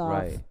conversation left off.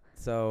 Right.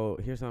 So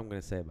here's what I'm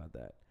gonna say about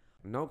that.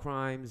 No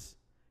crimes.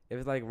 If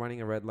it's like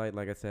running a red light,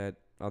 like I said,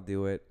 I'll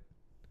do it.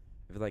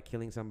 If it's like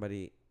killing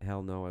somebody,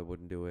 hell no, I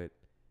wouldn't do it.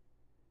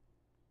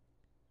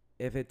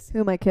 If it's Who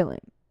am I killing?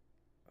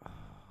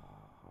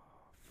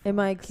 Am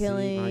I See, now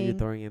killing? you're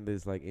throwing in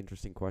this like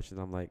interesting questions.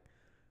 I'm like,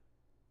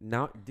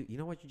 now, you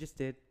know what you just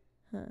did?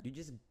 Huh. You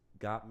just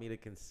got me to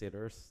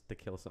consider to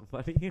kill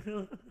somebody.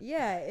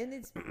 Yeah, and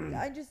it's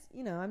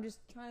I'm just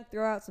trying to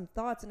throw out some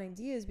thoughts and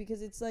ideas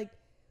because it's like,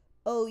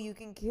 oh, you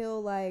can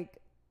kill like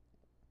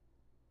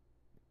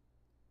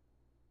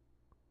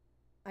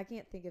I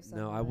can't think of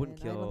someone. No, I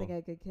wouldn't I don't kill- think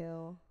I could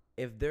kill.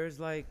 If there's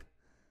like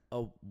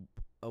a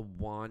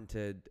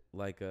wanted,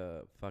 like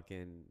a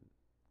fucking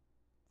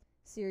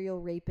Serial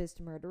rapist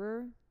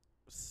murderer.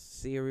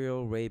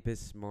 serial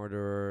rapist,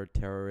 murderer,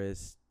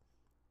 terrorist,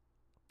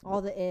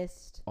 All the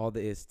ist. all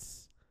the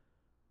ists,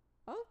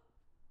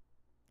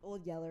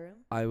 Old Yeller him.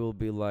 I will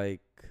be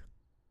like,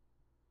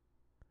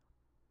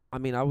 I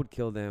mean, I would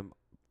kill them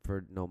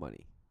for no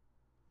money.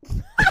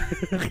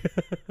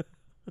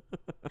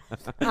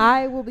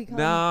 I will become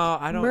No,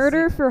 I don't.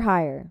 murder see- for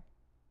hire.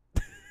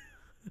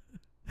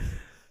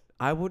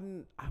 I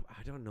wouldn't. I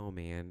don't know,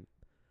 man.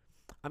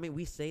 I mean,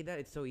 we say that.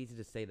 It's so easy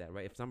to say that,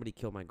 right? If somebody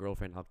killed my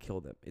girlfriend, I'll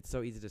kill them. It's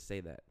so easy to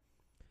say that.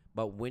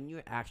 But when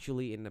you're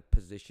actually in a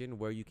position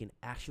where you can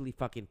actually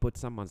fucking put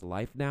someone's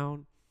life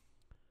down,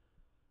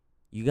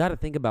 you got to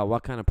think about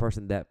what kind of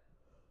person that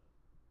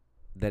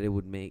it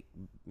would make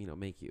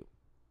you.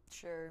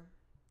 Sure.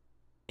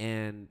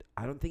 And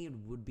I don't think it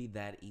would be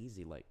that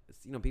easy. Like,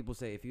 people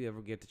say if you ever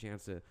get the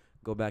chance to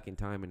go back in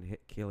time and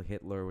kill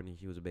Hitler when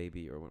he was a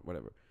baby or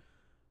whatever.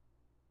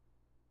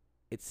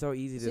 It's so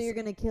easy So to you're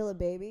gonna kill a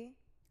baby?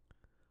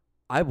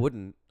 I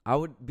wouldn't. I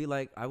would be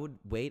like, I would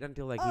wait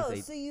until like Oh, he's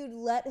 18. so you'd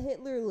let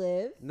Hitler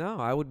live? No,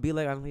 I would be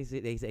like until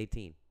he's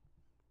 18.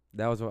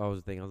 That was what I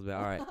was thinking. I was like,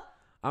 all right,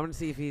 I'm gonna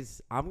see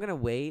if I'm gonna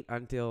wait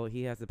until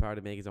he has the power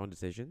to make his own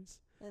decisions,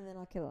 And then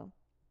I'll kill him.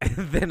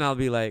 and then I'll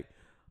be like,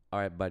 all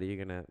right, buddy,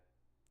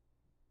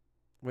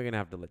 we're gonna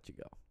have to let you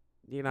go.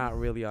 You're not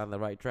really on the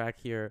right track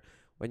here.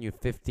 When you're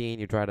 15,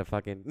 you try to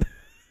fucking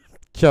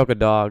choke a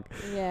dog.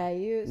 Yeah,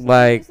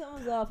 Like,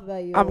 something's off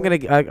about you.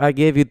 I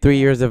gave you 3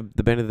 years of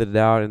the benefit of the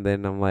doubt, and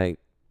then I'm like,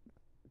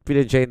 if you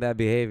didn't change that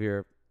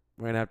behavior,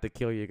 we're gonna have to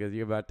kill you because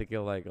you're about to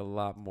kill like a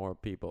lot more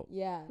people.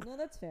 Yeah, no,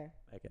 that's fair.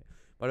 Okay.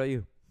 What about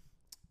you?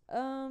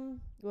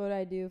 What would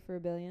I do for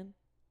 $1 billion?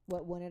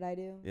 What wouldn't I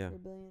do Yeah. for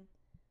 $1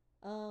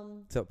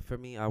 billion? So for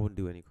me, I wouldn't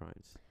do any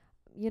crimes.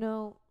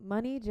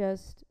 Money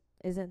just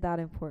isn't that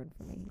important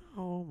for me.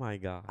 Oh my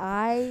god.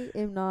 I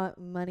am not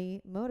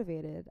money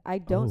motivated. I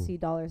don't Oh. see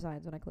dollar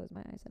signs when I close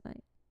my eyes at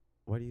night.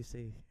 What do you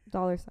see?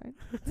 Dollar signs.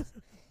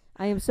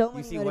 I am so You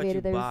money see what you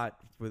motivated. There's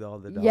bought with all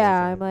the dollars.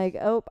 yeah, I'm like,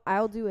 oh,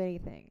 I'll do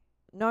anything.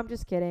 No, I'm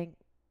just kidding.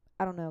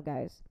 I don't know,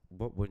 guys.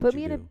 What wouldn't Put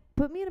you me do?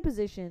 put me in a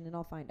position and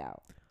I'll find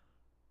out.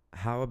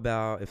 How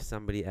about if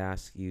somebody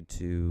asks you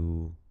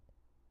to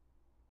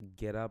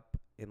get up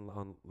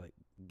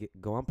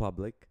go on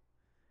public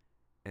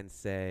and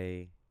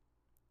say,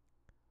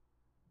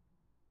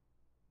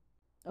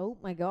 Oh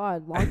my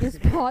God,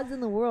 longest pause in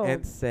the world.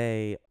 and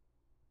say,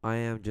 I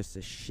am just a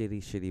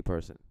shitty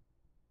person.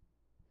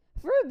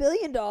 For $1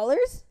 billion?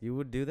 You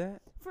would do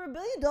that? For $1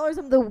 billion,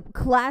 I'm the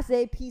class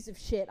A piece of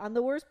shit. I'm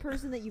the worst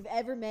person that you've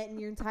ever met in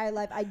your entire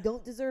life. I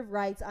don't deserve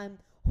rights. I'm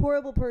a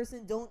horrible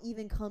person. Don't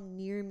even come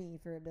near me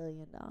for $1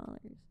 billion.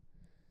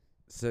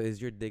 So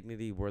is your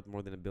dignity worth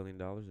more than $1 billion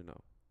or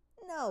no?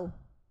 No.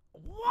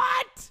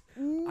 What?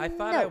 I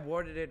thought No. I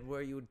worded it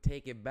where you would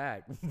take it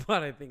back,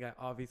 but I think I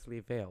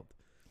obviously failed.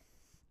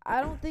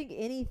 I don't think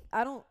any.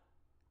 I don't.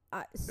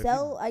 If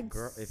Sell. you-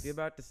 Girl, if you're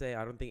about to say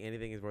I don't think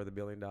anything is worth $1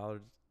 billion,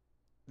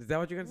 Is that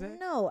what you're gonna say?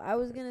 No, I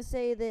was gonna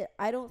say that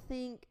I don't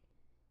think.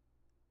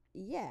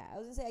 Yeah, I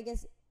was gonna say I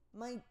guess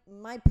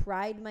my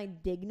pride, my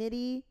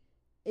dignity,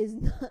 is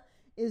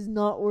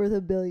not worth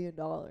 $1 billion.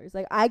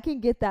 Like I can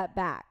get that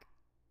back.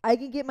 I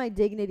can get my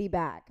dignity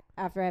back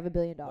after I have $1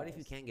 billion. What if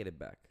you can't get it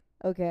back?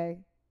 Okay.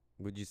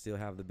 Would you still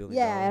have the $1 billion?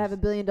 Yeah, I'd have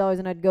 $1 billion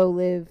and I'd go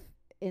live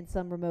in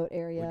some remote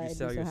area. Would you and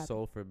sell be so your happy.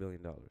 soul for $1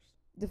 billion?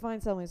 Define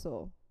sell my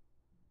soul.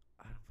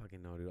 I don't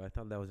fucking know, dude. I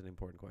thought that was an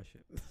important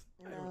question.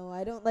 No,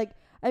 I don't like.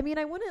 I mean,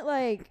 I wouldn't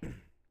like.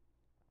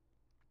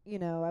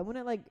 I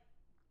wouldn't like.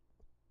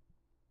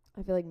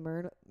 I feel like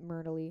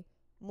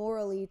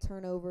morally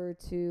turn over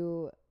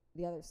to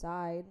the other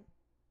side.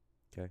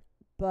 Okay.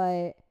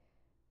 But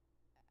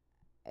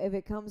if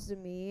it comes to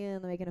me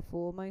and making a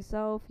fool of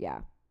myself, yeah.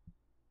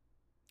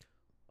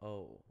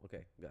 Oh,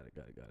 okay. Got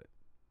it.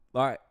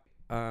 All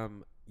right.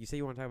 You say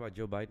you want to talk about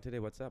Joe Biden today?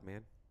 What's up,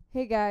 man?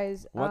 Hey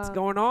guys, What's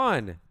going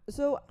on?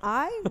 So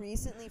I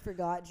recently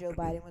forgot Joe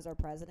Biden was our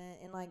president,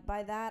 and like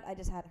by that I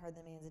just hadn't heard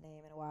the man's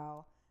name in a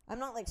while. I'm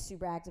not like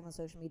super active on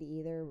social media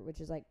either, which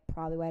is like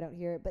probably why I don't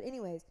hear it. But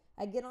anyways,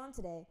 I get on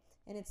today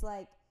and it's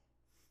like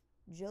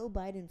Joe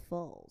Biden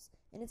falls,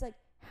 and it's like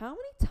how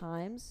many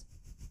times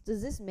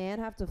does this man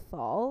have to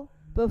fall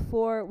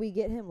before we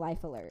get him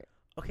life alert?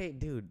 Okay,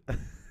 dude.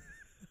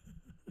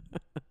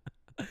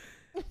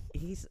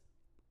 He's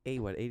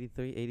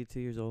 83, 82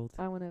 years old?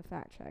 I want to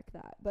fact check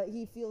that, but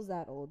he feels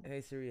that old. Hey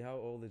Siri, how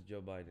old is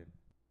Joe Biden?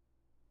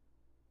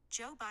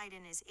 Joe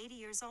Biden is 80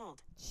 years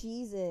old.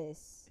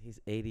 Jesus. He's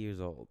 80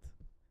 years old.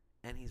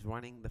 And he's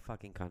running the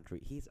fucking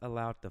country. He's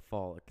allowed to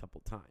fall a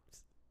couple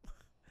times.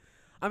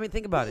 I mean,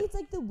 think about it. It's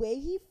like the way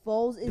he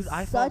falls is Dude,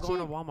 I such fall going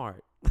to Walmart.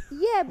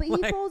 Yeah, but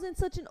Like- he falls in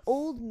such an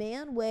old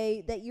man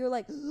way that you're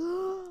like,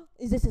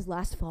 is this his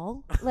last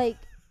fall? Like,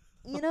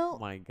 Oh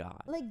my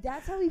God. like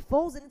that's how he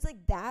falls, and it's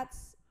like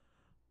that's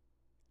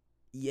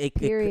Yeah,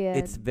 period.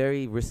 It's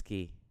very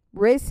risky.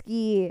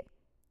 risky.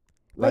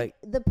 Like,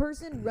 Like- the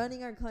person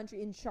running our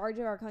country, in charge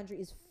of our country,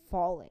 is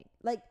falling.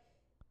 Like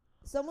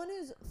someone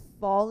who's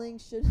falling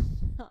should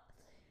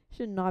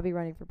not be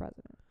running for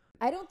president.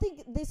 I don't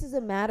think this is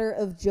a matter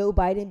of Joe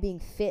Biden being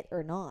fit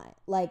or not,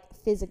 like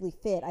physically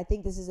fit. I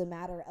think this is a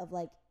matter of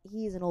like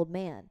he's an old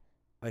man.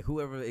 Like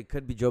whoever, it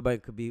could be Joe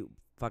Biden, could be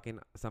fucking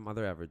some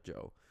other average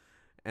Joe.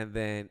 And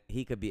then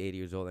he could be 80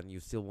 years old and you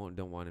still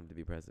don't want him to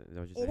be president. Is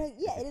that what you're saying?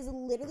 It has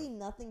literally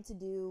nothing to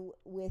do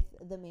with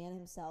the man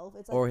himself.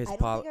 It's like, Or his I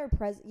don't think our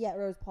president,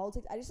 or his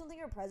politics. I just don't think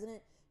our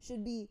president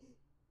should be.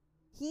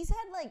 He's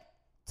had like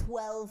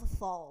 12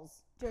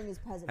 falls during his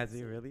presidency. Has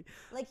he really?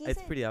 Like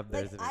It's pretty up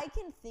there, like, isn't it? I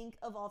can think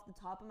of off the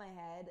top of my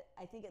head,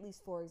 I think at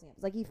least 4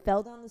 examples. Like he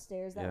fell down the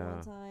stairs that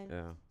one time.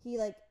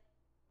 Yeah.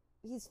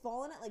 He's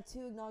fallen at like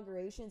 2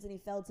 inaugurations and he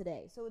fell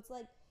today. So it's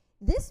like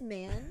this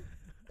man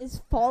is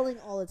falling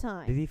all the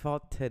time. Did he fall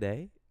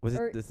today? Was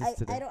Or it this is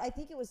today? I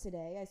think it was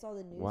today. I saw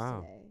the news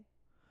today.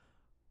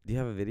 Do you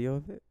have a video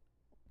of it?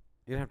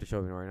 You don't have to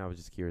show me right now. I was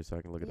just curious so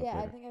I can look it up Yeah,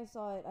 later. I think I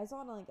saw it. I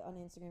saw it on, like on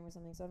Instagram or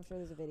something, so I'm sure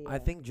there's a video. I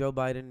think Joe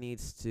Biden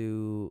needs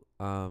to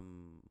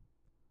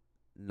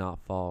not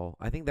fall.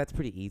 I think that's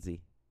pretty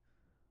easy.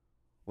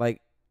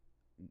 Like,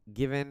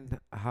 given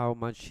how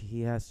much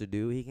he has to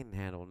do, he can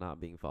handle not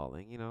being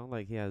falling. You know,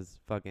 like he has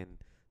fucking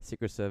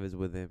Secret Service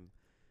with him.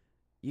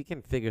 You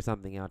can figure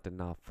something out to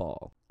not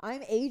fall.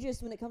 I'm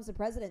ageist when it comes to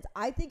presidents.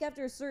 I think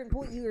after a certain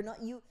point,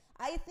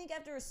 I think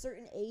after a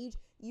certain age,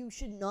 you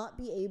should not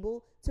be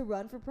able to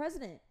run for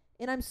president.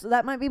 And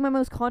that might be my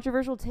most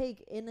controversial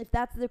take. And if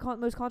that's the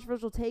most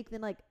controversial take,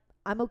 then like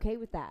I'm okay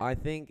with that. I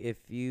think if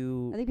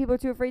you, I think people are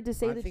too afraid to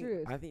say the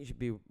truth. I think you should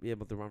be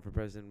able to run for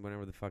president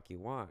whenever the fuck you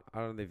want. I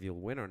don't know if you'll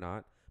win or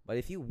not, but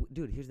if you,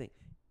 dude, here's the thing.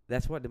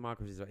 That's what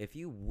democracy is about. If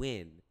you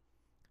win,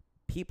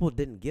 people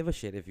didn't give a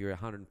shit if you're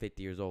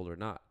 150 years old or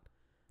not.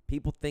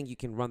 People think you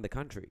can run the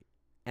country,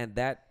 and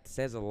that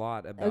says a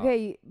lot about.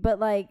 Okay, but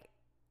like,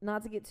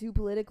 not to get too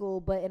political,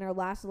 but in our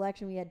last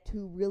election, we had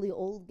 2 really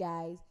old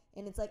guys,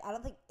 and it's like I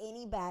don't think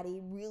anybody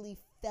really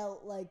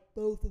felt like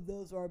both of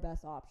those are our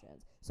best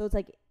options. So it's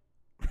like,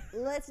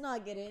 let's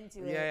not get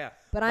into it. Yeah.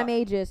 But I'm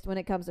ageist when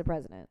it comes to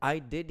president. I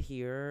did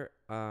hear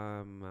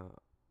one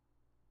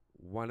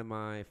of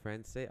my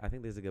friends say, I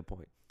think this is a good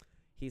point.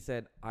 He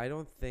said, I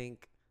don't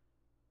think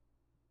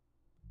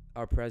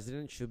our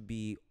president should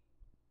be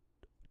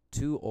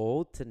too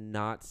old to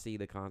not see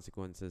the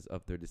consequences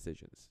of their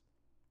decisions.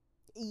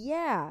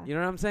 Yeah. You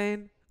know what I'm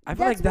saying? I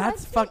feel like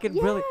that's fucking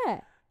brilliant.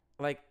 Yeah.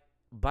 Like,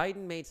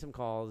 Biden made some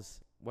calls,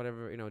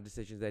 whatever,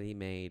 decisions that he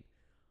made.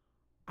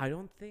 I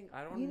don't You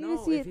need know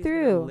to see if it he's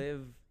through. gonna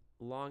live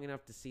long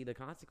enough to see the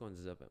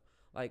consequences of it.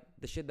 Like,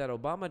 the shit that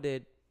Obama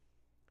did,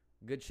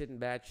 good shit and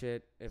bad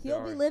shit.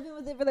 He'll be living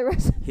with it for the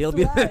rest of his He'll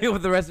be life. living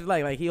with the rest of his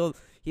life. Like,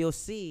 he'll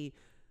see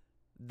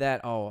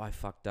that, oh, I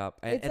fucked up.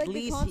 It's at like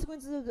least the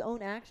consequences of his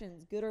own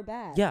actions, good or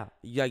bad. Yeah,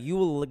 you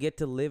will get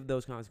to live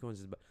those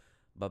consequences.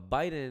 But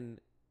Biden,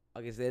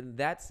 like I said, in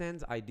that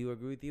sense, I do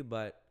agree with you.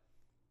 But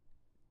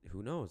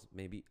who knows?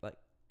 Maybe like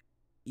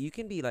you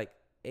can be like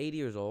 80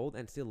 years old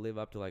and still live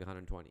up to like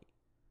 120,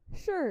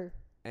 Sure.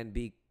 and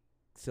be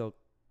still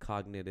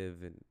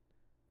cognitive and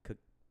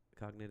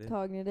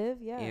cognitive,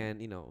 yeah,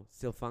 and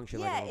still function.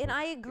 Yeah, like a and normal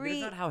I person.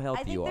 agree. That's not how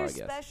healthy I think you are. I there's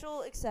guess.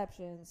 special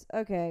exceptions.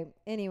 Okay.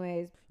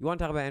 Anyways, You want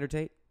to talk about Andrew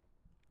Tate?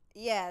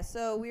 yeah.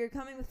 So we were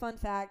coming with fun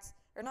facts,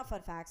 or not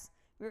fun facts.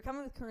 We were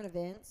coming with current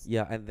events.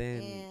 Yeah, and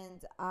then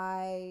And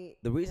I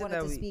the reason wanted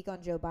that to we speak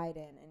on Joe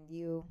Biden, and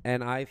you.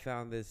 and I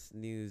found this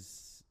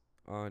news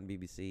on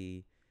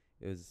BBC.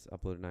 It was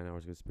uploaded 9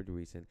 hours ago. It's pretty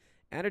recent.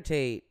 Andrew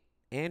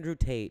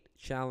Tate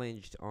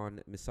challenged on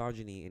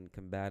misogyny in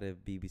combative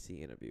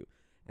BBC interview.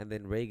 And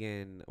then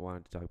Regan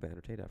wanted to talk about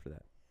Andrew Tate after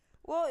that.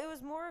 Well, it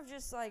was more of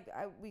just like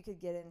we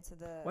could get into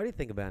the. What do you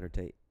think about Andrew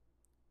Tate?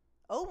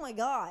 Oh my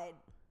God!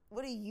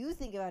 What do you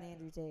think about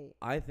Andrew Tate?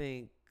 I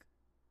think.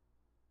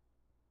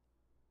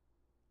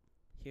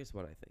 Here's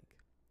what I think.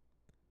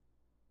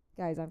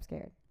 Guys, I'm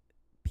scared.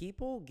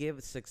 People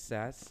give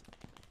success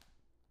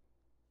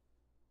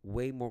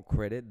way more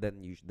credit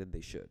than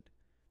they should.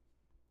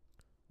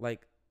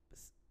 Like,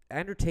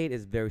 Andrew Tate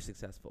is very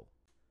successful.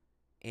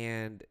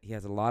 And he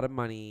has a lot of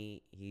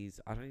money.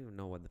 I don't even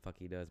know what the fuck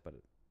he does, but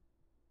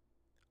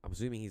I'm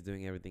assuming he's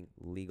doing everything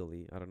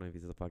legally. I don't know if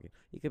he's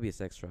he could be a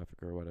sex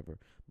trafficker or whatever.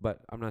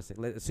 But I'm not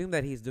saying, let's assume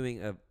that he's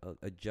doing a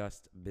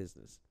just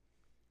business.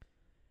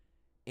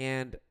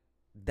 And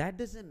that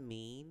doesn't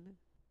mean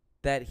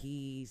that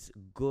he's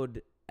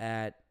good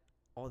at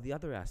all the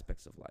other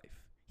aspects of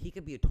life. He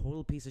could be a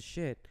total piece of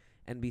shit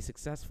and be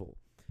successful.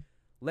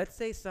 Let's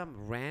say some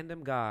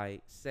random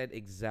guy said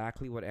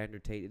exactly what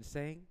Andrew Tate is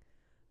saying.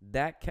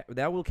 That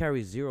will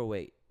carry 0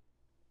 weight,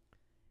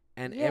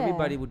 and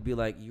everybody would be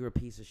like, "You're a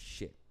piece of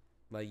shit."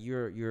 Like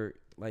you're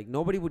like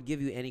nobody would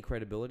give you any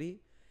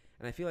credibility.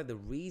 And I feel like the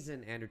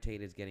reason Andrew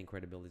Tate is getting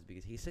credibility is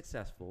because he's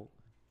successful,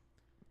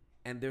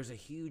 and there's a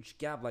huge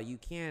gap. Like you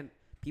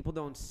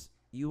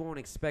won't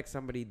expect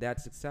somebody that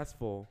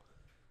successful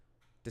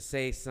to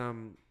say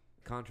some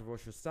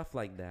controversial stuff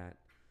like that.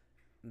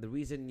 The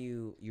reason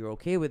you're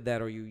okay with that,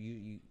 or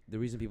the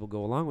reason people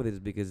go along with it is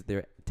because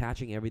they're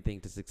attaching everything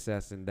to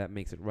success, and that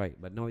makes it right.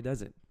 But no, it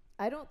doesn't.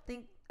 I don't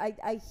think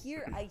I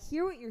hear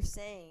what you're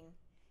saying,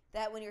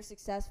 that when you're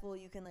successful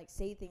you can like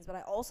say things, but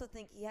I also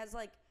think he has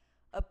like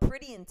a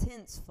pretty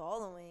intense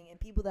following and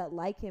people that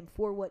like him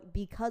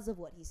because of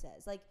what he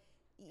says. Like,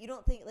 you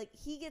don't think like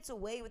he gets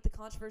away with the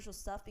controversial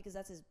stuff because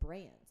that's his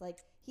brand. Like,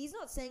 he's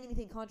not saying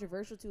anything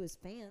controversial to his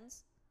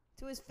fans.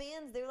 To his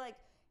fans, they're like,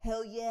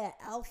 hell yeah,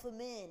 alpha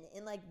men,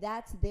 and like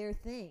that's their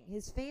thing.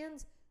 His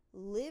fans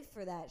live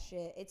for that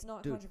shit. It's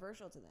not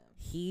controversial to them.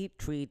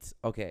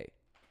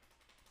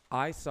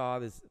 I saw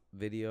this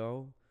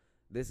video.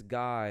 This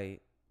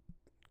guy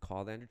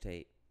called Andrew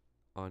Tate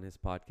on his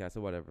podcast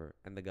or whatever,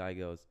 and the guy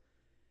goes,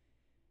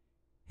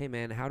 "Hey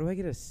man, how do I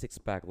get a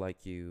 6-pack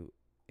like you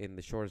in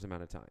the shortest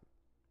amount of time?"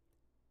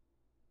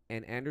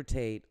 And Andrew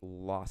Tate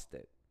lost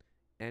it.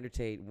 Andrew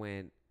Tate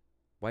went,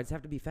 "Why does it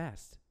have to be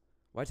fast?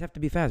 Why does it have to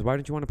be fast? Why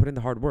don't you want to put in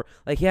the hard work?"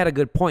 Like, he had a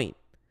good point,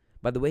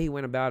 but the way he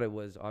went about it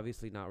was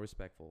obviously not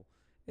respectful.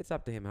 It's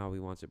up to him how he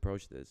wants to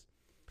approach this.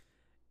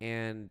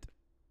 And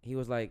he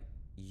was like,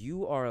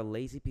 "You are a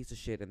lazy piece of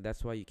shit, and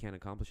that's why you can't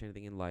accomplish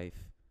anything in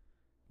life."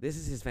 This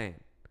is his fan.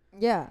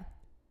 Yeah.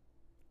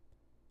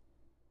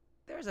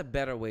 There's a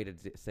better way to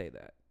say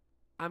that.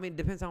 I mean, it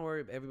depends on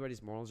where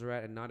everybody's morals are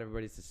at, and not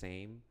everybody's the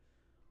same.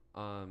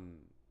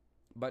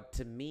 But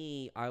to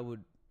me, I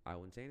wouldn't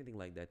say anything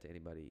like that to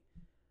anybody.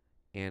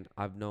 And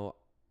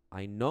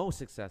I know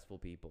successful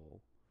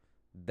people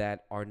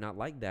that are not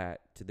like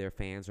that to their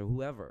fans or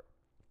whoever.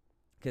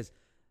 Because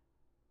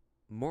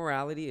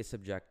morality is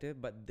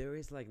subjective, but there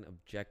is like an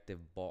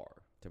objective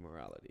bar to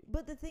morality.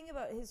 But the thing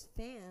about his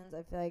fans,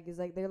 I feel like, is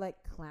like they're like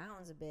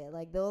clowns a bit.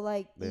 Like, they'll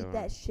like eat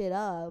that shit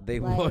up. They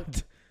like,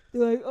 would.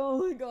 They're like,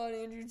 "Oh my God,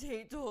 Andrew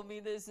Tate told me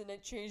this and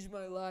it changed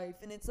my life."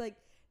 And it's like,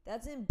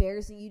 that's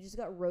embarrassing. You just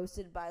got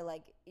roasted by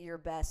like your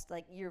best,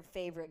 like your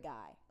favorite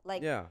guy.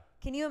 Like, yeah.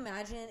 Can you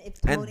imagine if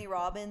Tony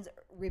Robbins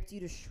ripped you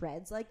to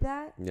shreds like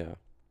that? Yeah.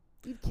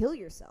 You'd kill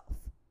yourself.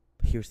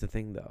 Here's the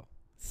thing, though.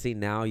 See,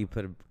 now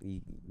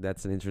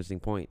that's an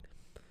interesting point.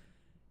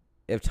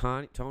 If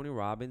Tony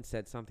Robbins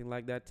said something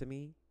like that to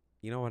me,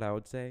 you know what I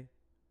would say?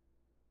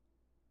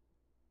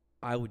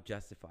 I would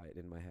justify it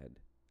in my head.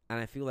 And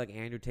I feel like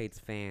Andrew Tate's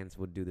fans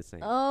would do the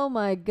same. Oh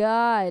my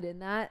God.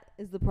 And that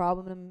is the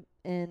problem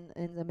in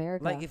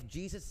America. Like, if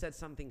Jesus said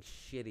something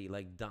shitty,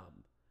 like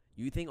dumb,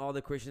 you think all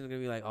the Christians are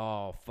going to be like,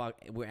 "Oh, fuck,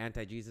 we're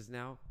anti-Jesus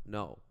now"?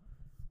 No.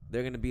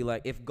 They're going to be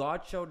like, if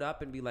God showed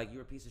up and be like,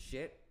 "You're a piece of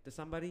shit" to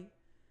somebody,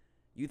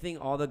 you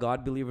think all the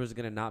God believers are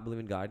going to not believe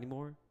in God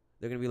anymore?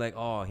 They're going to be like,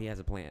 "Oh, he has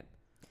a plan."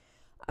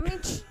 I mean,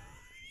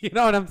 you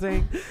know what I'm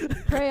saying?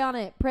 Pray on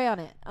it.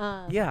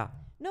 Yeah.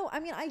 No,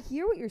 I mean, I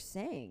hear what you're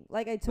saying.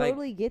 Like, I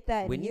totally get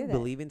that. When you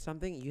believe in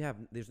something,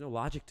 there's no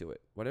logic to it.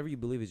 Whatever you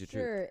believe is your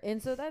truth. Sure.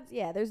 And so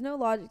there's no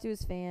logic to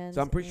his fans.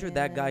 So I'm pretty sure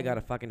that guy got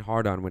a fucking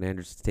hard on when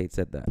Andrew Tate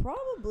said that.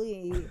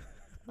 Probably.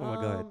 Oh my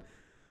God.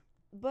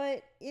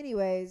 But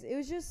anyways, it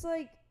was just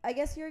like, I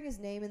guess hearing his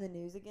name in the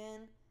news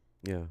again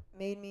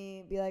made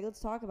me be like,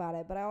 let's talk about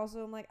it. But I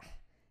also am like,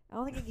 I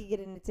don't think I could get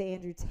into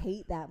Andrew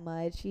Tate that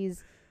much.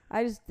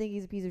 I just think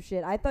he's a piece of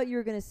shit. I thought you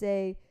were gonna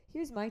say,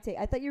 here's my take.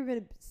 I thought you were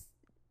gonna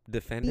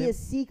defend be him? a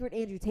secret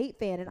Andrew Tate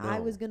fan, and I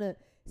was gonna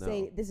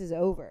say this is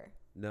over.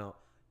 No,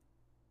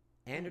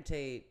 Andrew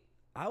Tate.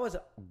 I was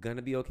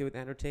gonna be okay with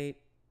Andrew Tate,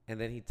 and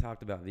then he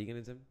talked about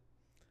veganism.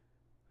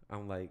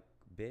 I'm like,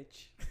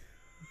 bitch.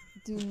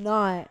 Do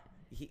not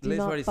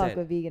fuck said.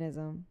 with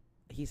veganism.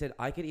 He said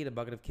I could eat a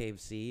bucket of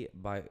KFC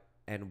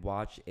and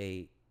watch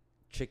a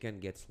chicken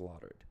get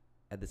slaughtered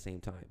at the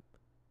same time.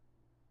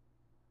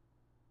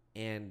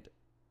 And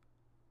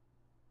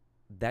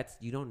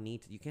you don't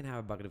need to. You can't have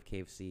a bucket of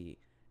KFC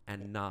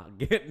and not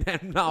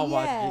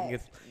watch chicken.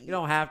 You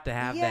don't have to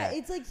have that. Yeah,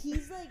 it's like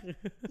he's like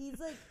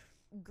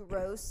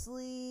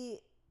grossly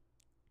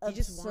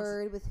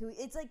absurd with who.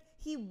 It's like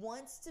he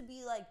wants to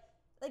be like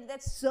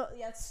that's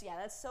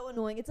so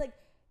annoying. It's like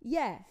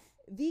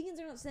vegans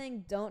are not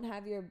saying don't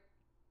have your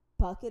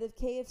bucket of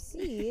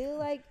KFC,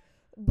 like,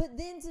 but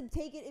then to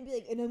take it and be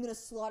like, and I'm gonna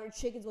slaughter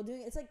chickens while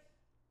doing it. It's like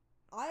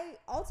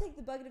I'll take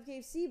the bucket of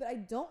KFC, but I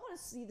don't want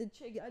to see the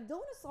chicken. I don't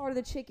want to slaughter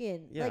the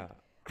chicken. Yeah. Like,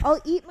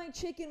 I'll eat my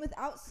chicken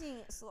without seeing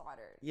it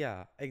slaughtered.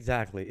 Yeah,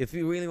 exactly. If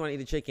you really want to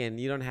eat a chicken,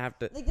 you don't have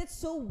to. Like, that's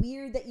so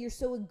weird that you're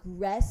so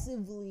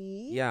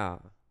aggressively. Yeah.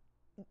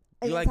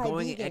 You're like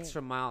going an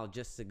extra mile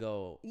just to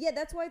go. Yeah,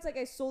 that's why it's like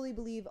I solely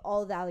believe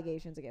all of the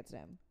allegations against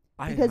him.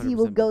 Because he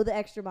will go the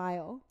extra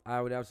mile.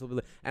 I would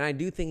absolutely. And I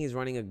do think he's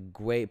running a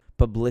great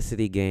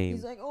publicity game.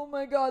 He's like, oh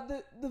my God,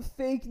 the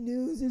fake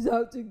news is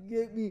out to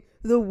get me.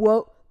 The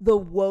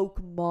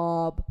woke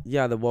mob.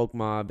 Yeah, the woke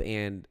mob.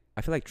 And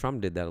I feel like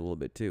Trump did that a little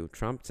bit too.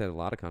 Trump said a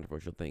lot of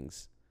controversial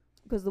things.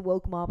 Because the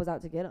woke mob was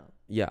out to get him.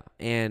 Yeah.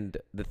 And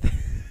the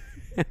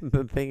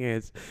thing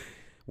is,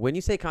 when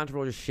you say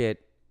controversial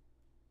shit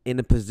in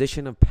a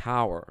position of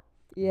power,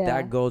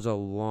 that goes a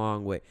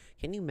long way.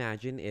 Can you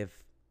imagine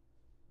if,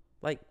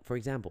 like, for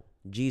example,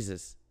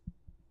 Jesus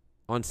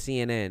on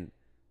CNN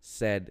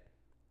said,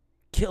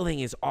 killing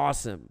is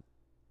awesome.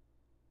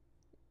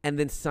 And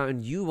then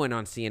you went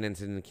on CNN and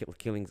said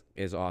killing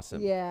is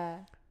awesome. Yeah.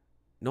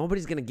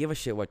 Nobody's going to give a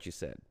shit what you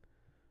said.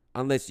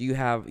 Unless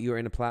you're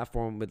in a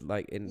platform with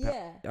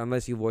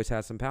unless your voice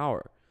has some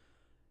power.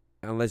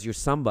 Unless you're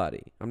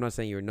somebody. I'm not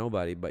saying you're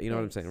nobody, but you know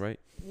what I'm saying, right?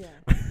 Yeah.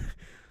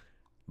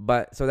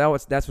 But so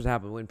that's what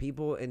happened when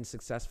people in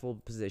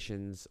successful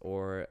positions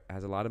or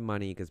has a lot of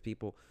money, because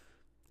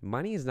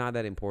money is not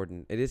that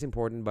important. It is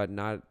important, but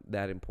not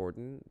that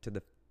important to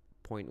the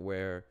point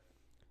where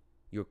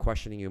you're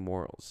questioning your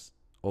morals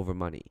over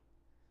money.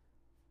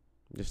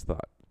 Just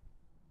thought.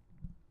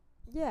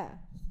 Yeah.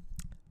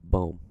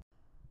 Boom.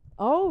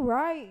 All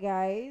right,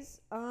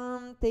 guys.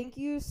 Thank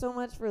you so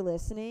much for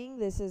listening.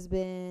 This has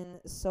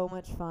been so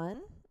much fun.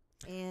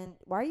 And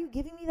why are you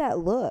giving me that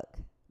look?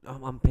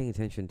 I'm paying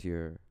attention to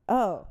your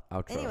outro.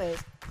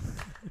 Anyways,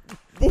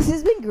 this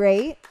has been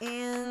great.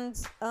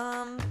 And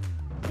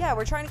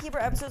we're trying to keep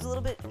our episodes a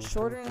little bit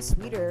shorter and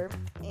sweeter.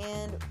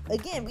 And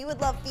again, we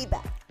would love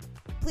feedback.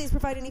 Please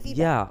provide any feedback.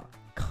 Yeah,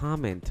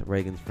 comment,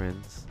 Regan's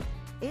friends.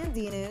 And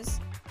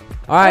Dinu's.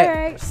 All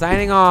right,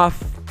 signing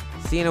off.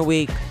 See you in a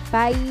week.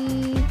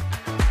 Bye.